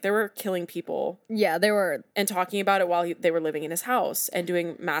family. Like, they were killing people. Yeah, they were. And talking about it while they were living in his house and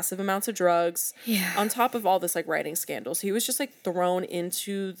doing massive amounts of drugs. Yeah. On top of all this, like, writing scandals. He was just, like, thrown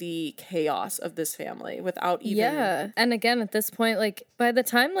into the chaos of this family without even... Yeah. And again, at this point, like, by the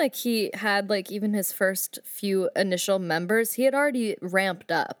time, like, he had, like, even his first few initial members, he had already ramped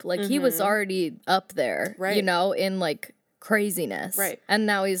up. Like, he was already up there, right, you know, in, like, craziness. Right. And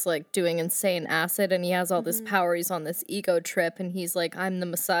now he's like doing insane acid and he has all this power. He's on this ego trip and he's like, I'm the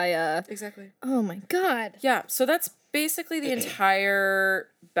Messiah. Exactly. Oh my God. Yeah. So that's basically the entire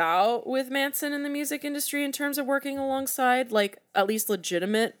bout with Manson in the music industry in terms of working alongside, like, at least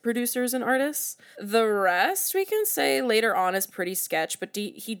legitimate producers and artists. The rest, we can say later on, is pretty sketch, but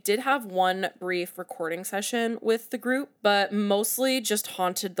he did have one brief recording session with the group, but mostly just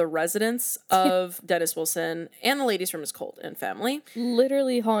haunted the residents of Dennis Wilson and the ladies from his cult and family.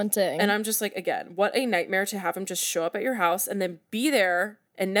 Literally haunting. And I'm just like, again, what a nightmare to have him just show up at your house and then be there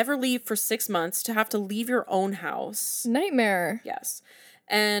and never leave for 6 months, to have to leave your own house. Nightmare. Yes.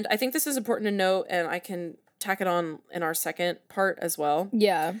 And I think this is important to note, and I can tack it on in our second part as well.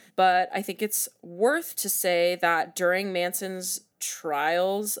 Yeah. But I think it's worth to say that during Manson's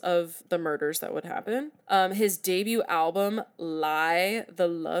trials of the murders that would happen, his debut album, Lie, The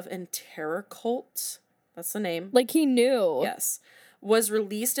Love and Terror Cult, that's the name. Like, he knew. Yes. was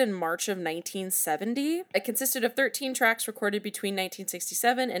released in March of 1970. It consisted of 13 tracks recorded between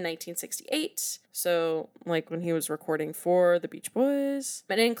 1967 and 1968. So, like when he was recording for the Beach Boys.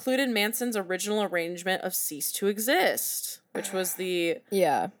 And it included Manson's original arrangement of Cease to Exist, which was the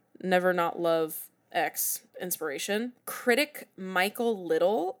Never Not Love X inspiration. Critic Michael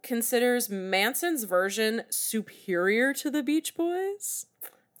Little considers Manson's version superior to the Beach Boys.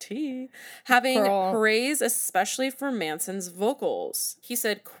 Having praise especially for Manson's vocals. He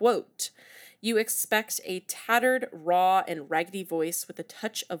said, quote, "You expect a tattered, raw, and raggedy voice with a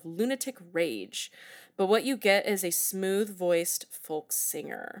touch of lunatic rage, but what you get is a smooth-voiced folk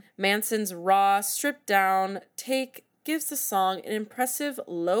singer. Manson's raw, stripped-down take gives the song an impressive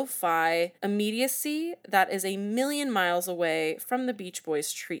lo-fi immediacy that is a million miles away from the Beach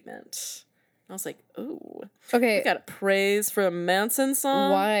Boys' treatment." I was like, ooh. Okay. We got praise for a Manson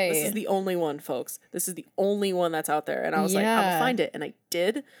song. Why? This is the only one, folks. This is the only one that's out there. And I was like, I'm going to find it. And I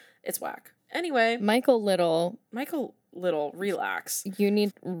did. It's whack. Anyway. Michael Little, relax. You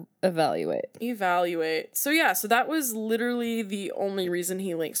need to evaluate. So yeah, so that was literally the only reason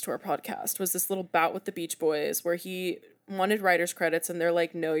he links to our podcast, was this little bout with the Beach Boys where he wanted writer's credits and they're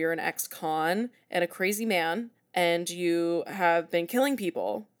like, no, you're an ex-con and a crazy man and you have been killing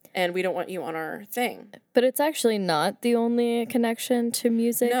people. And we don't want you on our thing. But it's actually not the only connection to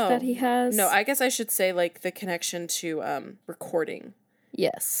music that he has. No, I guess I should say, like, the connection to recording.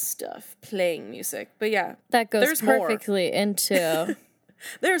 Yes. Stuff. Playing music. But yeah. That goes perfectly into...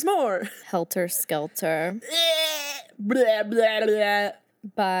 There's more. Helter Skelter. Blah, blah, blah.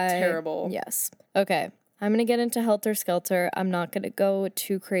 By... Terrible. Yes. Okay. I'm going to get into Helter Skelter. I'm not going to go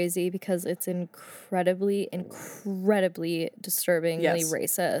too crazy because it's incredibly disturbingly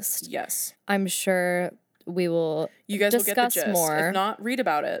racist. Yes. I'm sure we will You guys will get the gist. More. If not, read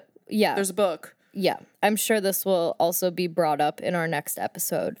about it. Yeah. There's a book. Yeah. I'm sure this will also be brought up in our next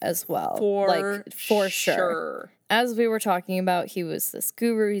episode as well. For sure. As we were talking about, he was this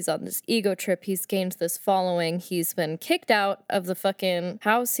guru. He's on this ego trip. He's gained this following. He's been kicked out of the fucking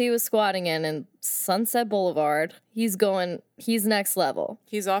house he was squatting in Sunset Boulevard. He's next level.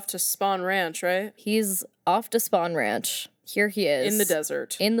 He's off to Spawn Ranch, right? He's off to Spawn Ranch. Here he is. In the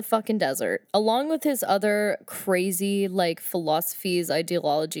desert. In the fucking desert. Along with his other crazy, like, philosophies,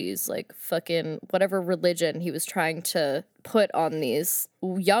 ideologies, like, fucking whatever religion he was trying to put on these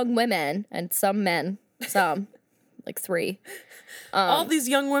young women and some men. Like 3. All these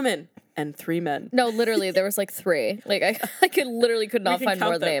young women and 3 men. No, literally, there was like 3. Like, I could not find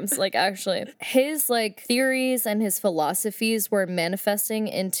more names. Like, actually. His, like, theories and his philosophies were manifesting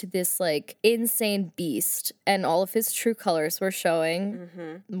into this, like, insane beast. And all of his true colors were showing.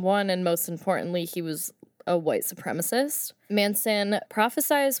 Mm-hmm. One, and most importantly, he was a white supremacist. Manson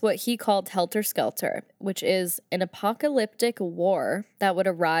prophesized what he called Helter Skelter, which is an apocalyptic war that would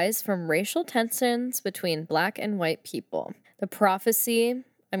arise from racial tensions between black and white people. The prophecy,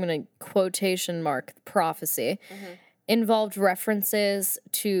 I'm going to quotation mark prophecy, involved references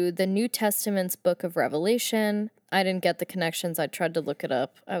to the New Testament's book of Revelation. I didn't get the connections. I tried to look it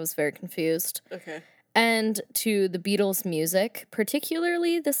up. I was very confused. Okay. And to the Beatles' music,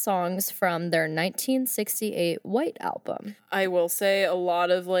 particularly the songs from their 1968 White Album. I will say a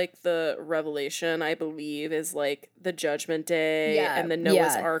lot of, like, the Revelation, I believe, is, like, the Judgment Day and the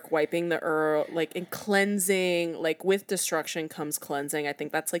Noah's Ark wiping the earth, like, and cleansing, like, with destruction comes cleansing. I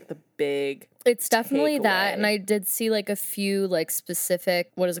think that's, like, the big It's definitely that, and I did see, like, a few, like,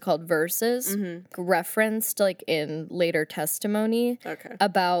 specific, verses referenced, like, in later testimony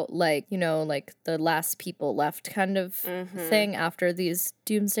about, like, you know, like, the last people left kind of thing after these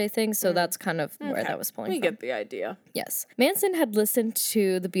doomsday things, so that's kind of where that was pulling from. We get the idea. Yes. Manson had listened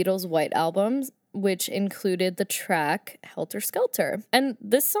to the Beatles' White Albums, which included the track Helter Skelter. And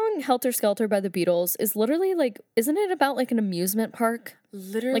this song, Helter Skelter by the Beatles, is literally, like, isn't it about, like, an amusement park?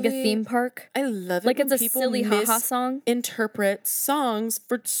 Literally. Like a theme park? I love it like when it's a silly haha song. Interpret songs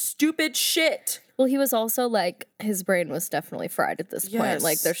for stupid shit. Well, he was also, like, his brain was definitely fried at this point.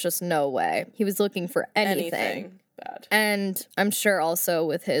 Like, there's just no way. He was looking for anything. Bad. And I'm sure also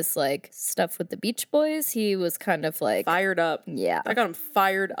with his, like, stuff with the Beach Boys, he was kind of, like... fired up. Yeah. I got him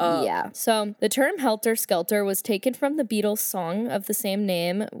fired up. Yeah. So the term Helter Skelter was taken from the Beatles' song of the same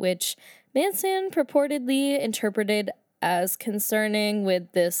name, which Manson purportedly interpreted as concerning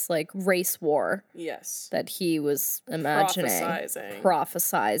with this like race war. Yes. That he was imagining.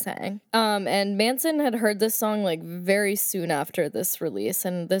 Prophesizing. And Manson had heard this song like very soon after this release,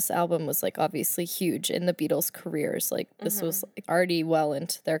 and this album was like obviously huge in the Beatles' careers. Like this was like, already well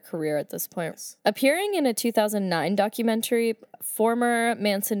into their career at this point. Yes. Appearing in a 2009 documentary, former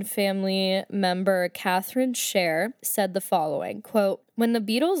Manson family member Catherine Sher said the following, quote, "When the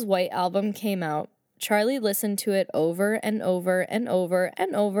Beatles' White Album came out, Charlie listened to it over and over and over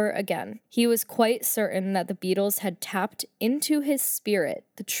and over again. He was quite certain that the Beatles had tapped into his spirit,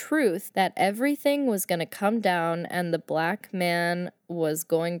 the truth that everything was going to come down and the black man was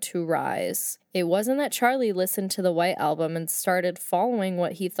going to rise. It wasn't that Charlie listened to the White Album and started following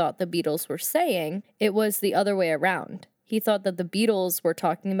what he thought the Beatles were saying. It was the other way around. He thought that the Beatles were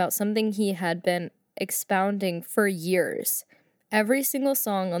talking about something he had been expounding for years. Every single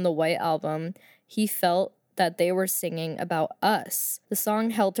song on the White Album, he felt that they were singing about us. The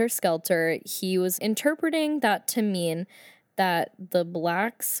song Helter Skelter, he was interpreting that to mean that the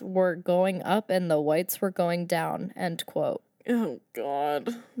blacks were going up and the whites were going down," end quote. Oh,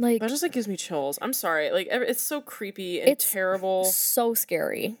 God. Like, that just, like, gives me chills. I'm sorry. Like, it's so creepy and terrible. So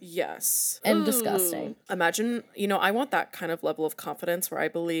scary. Yes. And disgusting. Imagine, you know, I want that kind of level of confidence where I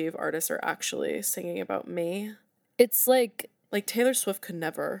believe artists are actually singing about me. It's like... Like, Taylor Swift could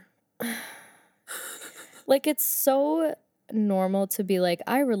never... Like, it's so normal to be like,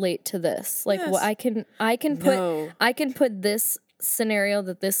 I relate to this. Like, yes. I can put this scenario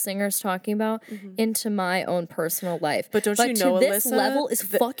that this singer's talking about into my own personal life. But don't you know, this Alyssa, level is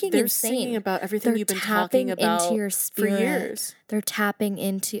fucking they're insane. Singing about everything you've been talking about into your spirit. For years. They're tapping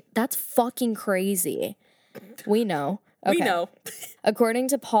into... That's fucking crazy. We know. Okay. We know. According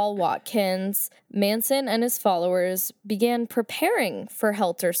to Paul Watkins, Manson and his followers began preparing for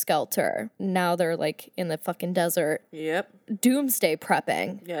Helter Skelter. Now they're like in the fucking desert. Yep. Doomsday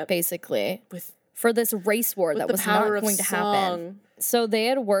prepping, basically. For this race war that was not going to happen. So they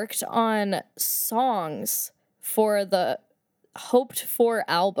had worked on songs for the hoped-for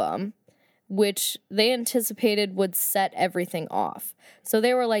album, which they anticipated would set everything off. So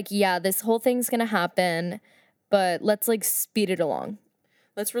they were like, yeah, this whole thing's going to happen, but let's, like, speed it along.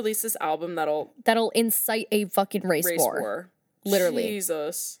 Let's release this album that'll incite a fucking race war. Literally.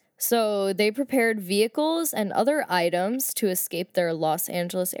 Jesus. So they prepared vehicles and other items to escape their Los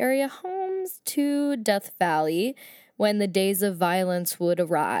Angeles area homes to Death Valley when the days of violence would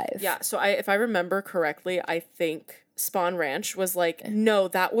arrive. Yeah, so if I remember correctly, I think Spawn Ranch was like, no,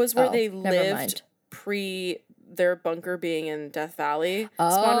 that was where they lived pre their bunker being in Death Valley.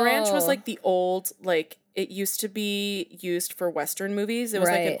 Spawn Ranch was like the old, like, it used to be used for Western movies. It was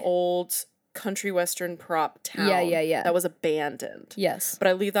like an old country Western prop town. Yeah. That was abandoned. Yes. But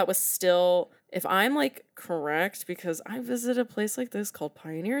I believe that was still, if I'm like correct, because I visited a place like this called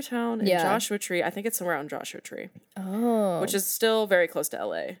Pioneer Town in Joshua Tree. I think it's somewhere out in Joshua Tree. Oh. Which is still very close to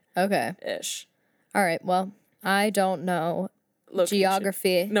LA. Okay. Ish. All right. Well, I don't know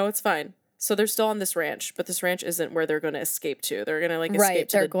geography. No, it's fine. So they're still on this ranch, but this ranch isn't where they're going to escape to. They're going to like escape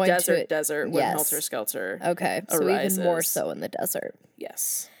to the desert when Helter Skelter arises. So even more so in the desert.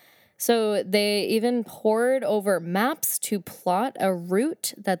 Yes. So they even pored over maps to plot a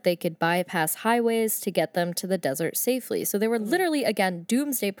route that they could bypass highways to get them to the desert safely. So they were literally, again,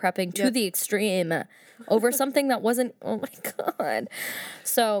 doomsday prepping to the extreme over something that wasn't, oh my God.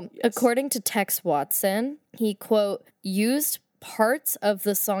 So according to Tex Watson, he, quote, used parts of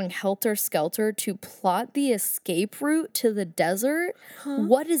the song Helter Skelter to plot the escape route to the desert. Huh?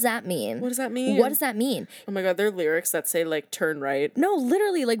 What does that mean? What does that mean? What does that mean? Oh my God, there are lyrics that say like turn right. No,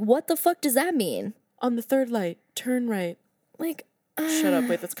 literally, like what the fuck does that mean? On the third light, turn right. Like, shut up,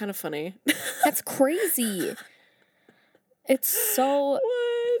 wait, that's kind of funny. That's crazy. It's so... What?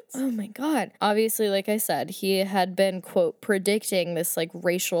 Oh my God. Obviously, like I said, he had been, quote, predicting this like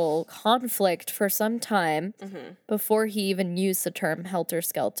racial conflict for some time before he even used the term Helter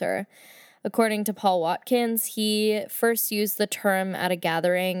Skelter. According to Paul Watkins, he first used the term at a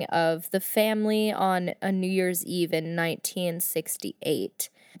gathering of the family on a New Year's Eve in 1968.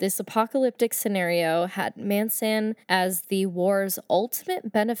 This apocalyptic scenario had Manson as the war's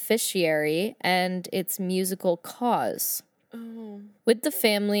ultimate beneficiary and its musical cause. Oh. With the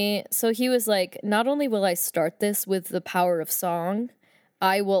family, so he was like, not only will I start this with the power of song,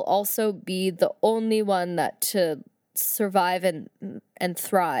 I will also be the only one that to survive and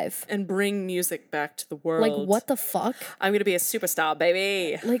thrive. And bring music back to the world. Like, what the fuck? I'm gonna be a superstar,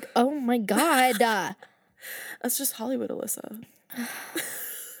 baby. Like, oh my God. That's just Hollywood, Alyssa.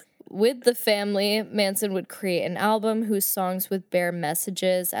 with the family, Manson would create an album whose songs would bear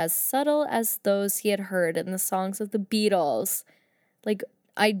messages as subtle as those he had heard in the songs of the Beatles. Like,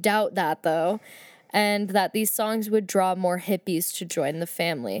 I doubt that, though. And that these songs would draw more hippies to join the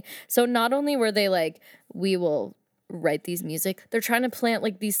family. So not only were they like, we will write these music, they're trying to plant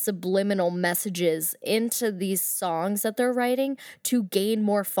like these subliminal messages into these songs that they're writing to gain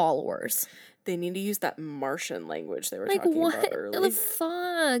more followers. They need to use that Martian language they were like, talking what about earlier. The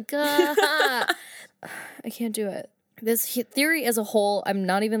fuck? I can't do it. This theory as a whole, I'm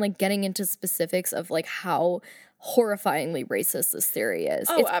not even like getting into specifics of like how horrifyingly racist this theory is.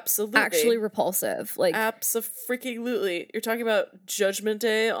 Oh, it's absolutely. Actually repulsive. Like, abso-freaking-lutely. You're talking about Judgment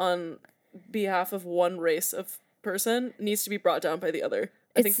Day on behalf of one race of person needs to be brought down by the other.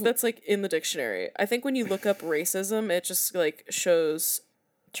 I think that's like in the dictionary. I think when you look up racism, it just like shows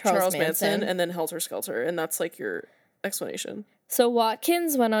Charles Manson and then Helter Skelter, and that's like your explanation. So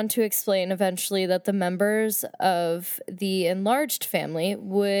Watkins went on to explain eventually that the members of the enlarged family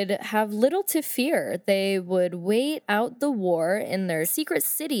would have little to fear. They would wait out the war in their secret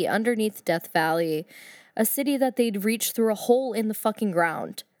city underneath Death Valley, a city that they'd reach through a hole in the fucking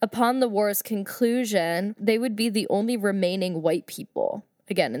ground. Upon the war's conclusion, they would be the only remaining white people,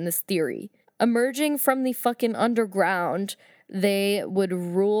 again, in this theory. Emerging from the fucking underground, they would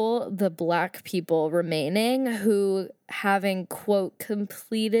rule the black people remaining who, having, quote,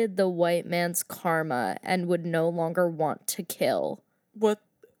 completed the white man's karma and would no longer want to kill. What?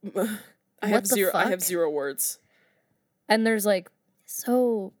 I have zero words. And there's like,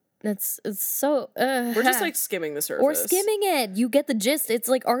 so... It's so... We're just like skimming the surface. Or skimming it. You get the gist. It's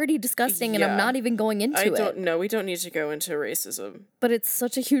like already disgusting and I'm not even going into it. No, we don't need to go into racism. But it's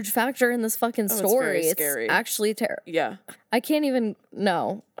such a huge factor in this fucking story. It's very scary. It's actually terrible. Yeah. I can't even...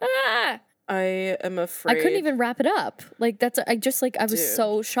 No. I am afraid. I couldn't even wrap it up. Like, that's... I was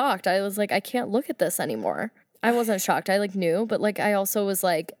so shocked. I was like, I can't look at this anymore. I wasn't shocked. I like knew, but like I also was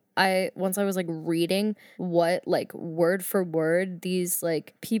like... once I was like reading what like word for word these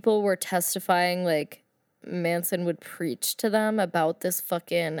like people were testifying like Manson would preach to them about this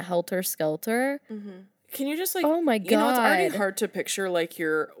fucking Helter Skelter. Mm-hmm. Can you just like, oh my God. You know, it's already hard to picture like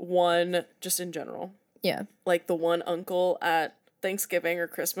your one, just in general. Yeah. Like the one uncle at Thanksgiving or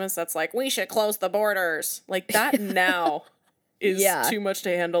Christmas that's like, we should close the borders. Like that now is too much to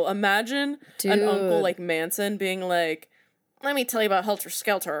handle. Imagine an uncle like Manson being like, let me tell you about Helter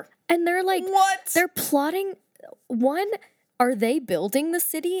Skelter. And they're like, what? They're plotting. One, are they building the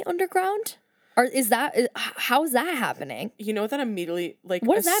city underground? Or how is that happening? You know what that immediately, like,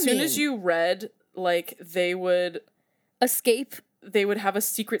 what does that mean? As soon as you read, like, they would escape. They would have a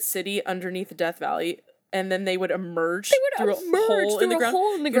secret city underneath Death Valley, and then they would emerge through a hole in the ground.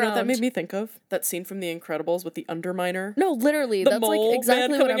 You know what that made me think of? That scene from The Incredibles with the Underminer. No, literally, that's like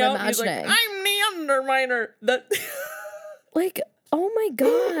exactly what I'm imagining. He's like, I'm the Underminer. That. Like, oh my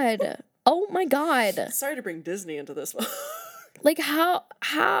God. Oh my God. Sorry to bring Disney into this one. Like, how?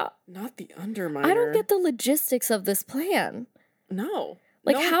 Not the Underminer. I don't get the logistics of this plan. No.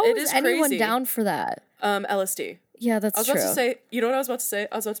 Like, how is anyone down for that? LSD. Yeah, that's true. I was about to say, you know what I was about to say?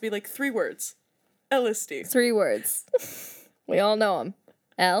 I was about to be like 3 words. LSD. 3 words. We all know them.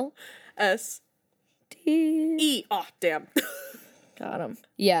 L. S. D. E. Oh, damn. Got him.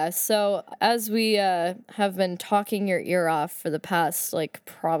 Yeah, so as we have been talking your ear off for the past, like,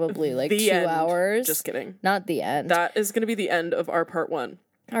 probably, like, 2 hours. Just kidding. Not the end. That is going to be the end of our part 1.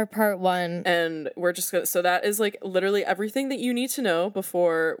 Our part 1. And we're just going to... So that is, like, literally everything that you need to know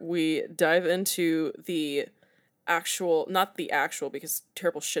before we dive into the actual... Not the actual, because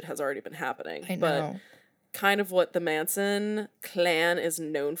terrible shit has already been happening. I know. But kind of what the Manson clan is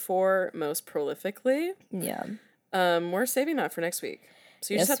known for most prolifically. Yeah. We're saving that for next week.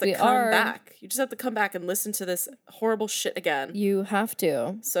 So you just have to come back. You just have to come back and listen to this horrible shit again. You have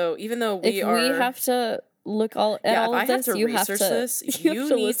to. So even though we have to look all at all of this, you have to this. You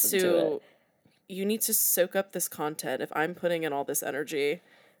need to soak up this content. If I'm putting in all this energy,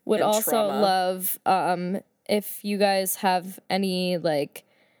 would also trauma. Love if you guys have any like.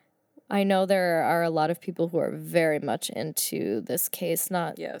 I know there are a lot of people who are very much into this case,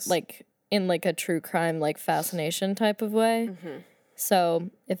 not like in like a true crime like fascination type of way. Mm-hmm. So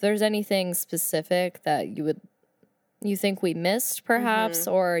if there's anything specific that you think we missed perhaps,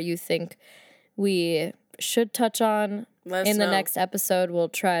 or you think we should touch on in the next episode, we'll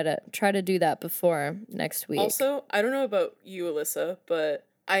try to do that before next week. Also, I don't know about you, Alyssa, but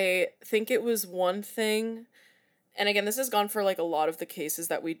I think it was one thing, and again, this has gone for like a lot of the cases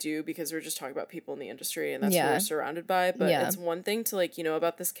that we do because we're just talking about people in the industry and that's what we're surrounded by, but it's one thing to like, you know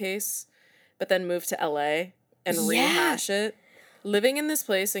about this case, but then move to LA and rehash it. Living in this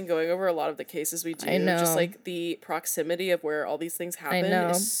place and going over a lot of the cases we do, I know. just like the proximity of where all these things happen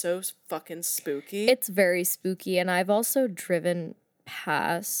is so fucking spooky. It's very spooky, and I've also driven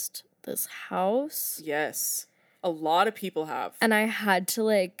past this house. Yes. A lot of people have. And I had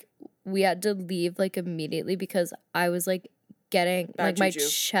to we had to leave immediately because I was getting bad my juju.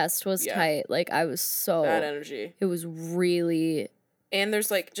 chest was tight. I was so bad energy. It was really. And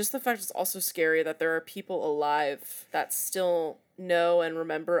there's just the fact it's also scary that there are people alive that still know and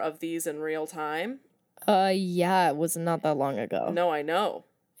remember of these in real time. Yeah, it was not that long ago. No, I know.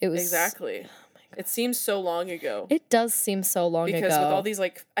 It was exactly. It seems so long ago. It does seem so long ago. Because with all these,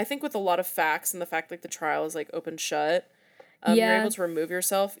 I think with a lot of facts and the fact, the trial is, open shut, you're able to remove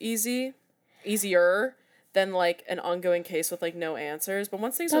yourself easier than, an ongoing case with, no answers. But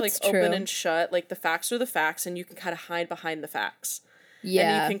once things That's are, true. open and shut, the facts are the facts, and you can kind of hide behind the facts.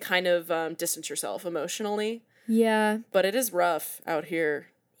 Yeah. And you can kind of distance yourself emotionally. Yeah. But it is rough out here.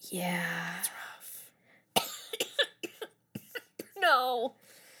 Yeah. It's rough. No.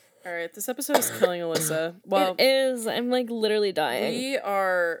 All right, this episode is killing Alyssa. Well, it is. I'm literally dying. We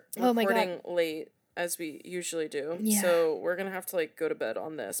are Oh my recording late as we usually do. Yeah. So we're going to have to go to bed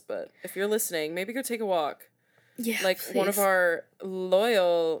on this, but if you're listening, maybe go take a walk. Yeah. One of our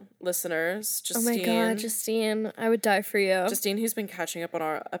loyal listeners, Justine. Oh my god, Justine. I would die for you. Justine, who's been catching up on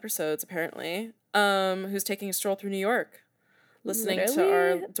our episodes apparently. Who's taking a stroll through New York. Listening to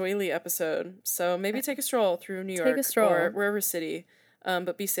our doily episode. So maybe take a stroll through New York. Take a stroll. Or wherever city.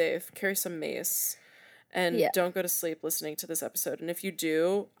 But be safe. Carry some mace. And don't go to sleep listening to this episode. And if you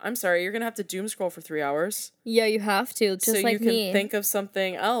do, I'm sorry, you're going to have to doom scroll for 3 hours. Yeah, you have to. Just so like you can me. think of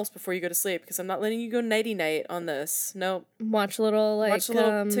something else before you go to sleep. Because I'm not letting you go nighty-night on this. No. Watch a little, Watch a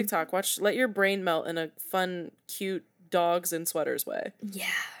little TikTok. Let your brain melt in a fun, cute dogs in sweaters way. Yeah.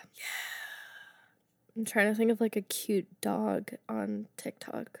 I'm trying to think of a cute dog on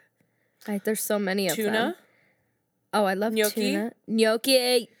TikTok. There's so many of them. Tuna? Oh, I love tuna.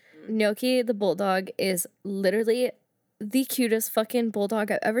 Gnocchi. Gnocchi, the bulldog, is literally the cutest fucking bulldog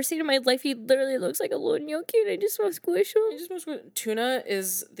I've ever seen in my life. He literally looks like a little gnocchi, and I just want to squish him. Tuna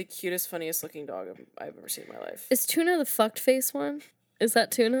is the cutest, funniest looking dog I've ever seen in my life. Is Tuna the fucked face one? Is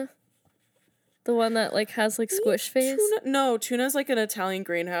that Tuna? The one that has squish face? No, Tuna's an Italian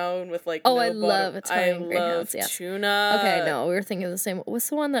greenhound with Oh, I love Italian greenhounds. Yeah. Tuna. Okay, no, we were thinking of the same. What's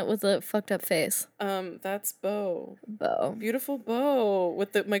the one that with the fucked up face? That's Bo. Bo. Beautiful Bo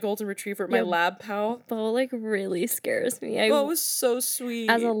with my golden retriever, my lab pal. Bo really scares me. Bo was so sweet.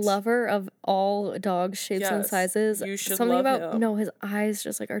 As a lover of all dog shapes and sizes, you should something love about him. No, his eyes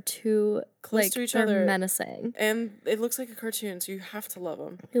just are too close to each other, menacing, and it looks like a cartoon, so you have to love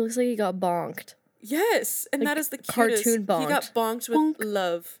him. He looks like he got bonked. Yes, and that is the cutest. Cartoon bonked. He got bonked with Bonk.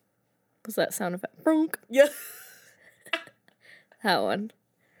 love. What's that sound effect? Bonk. Yeah. That one.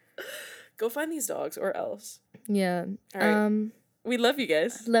 Go find these dogs or else. Yeah. All right. We love you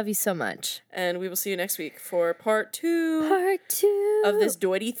guys. Love you so much. And we will see you next week for part 2. Part 2. Of this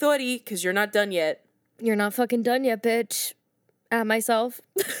doity thoughty, because you're not done yet. You're not fucking done yet, bitch. At myself.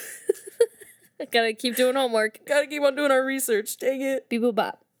 Gotta keep doing homework. Gotta keep on doing our research. Dang it. Beep boop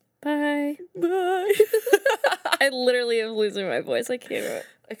bop. Bye. Bye. I literally am losing my voice. I can't.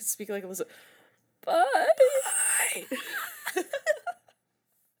 I can speak like Alyssa. Bye. Bye.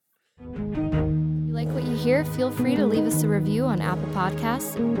 If you like what you hear, feel free to leave us a review on Apple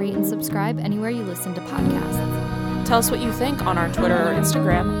Podcasts and rate and subscribe anywhere you listen to podcasts. Tell us what you think on our Twitter or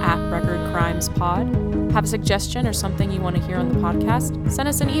Instagram @RecordCrimesPod. Have a suggestion or something you want to hear on the podcast? Send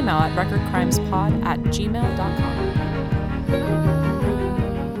us an email at recordcrimespod@gmail.com.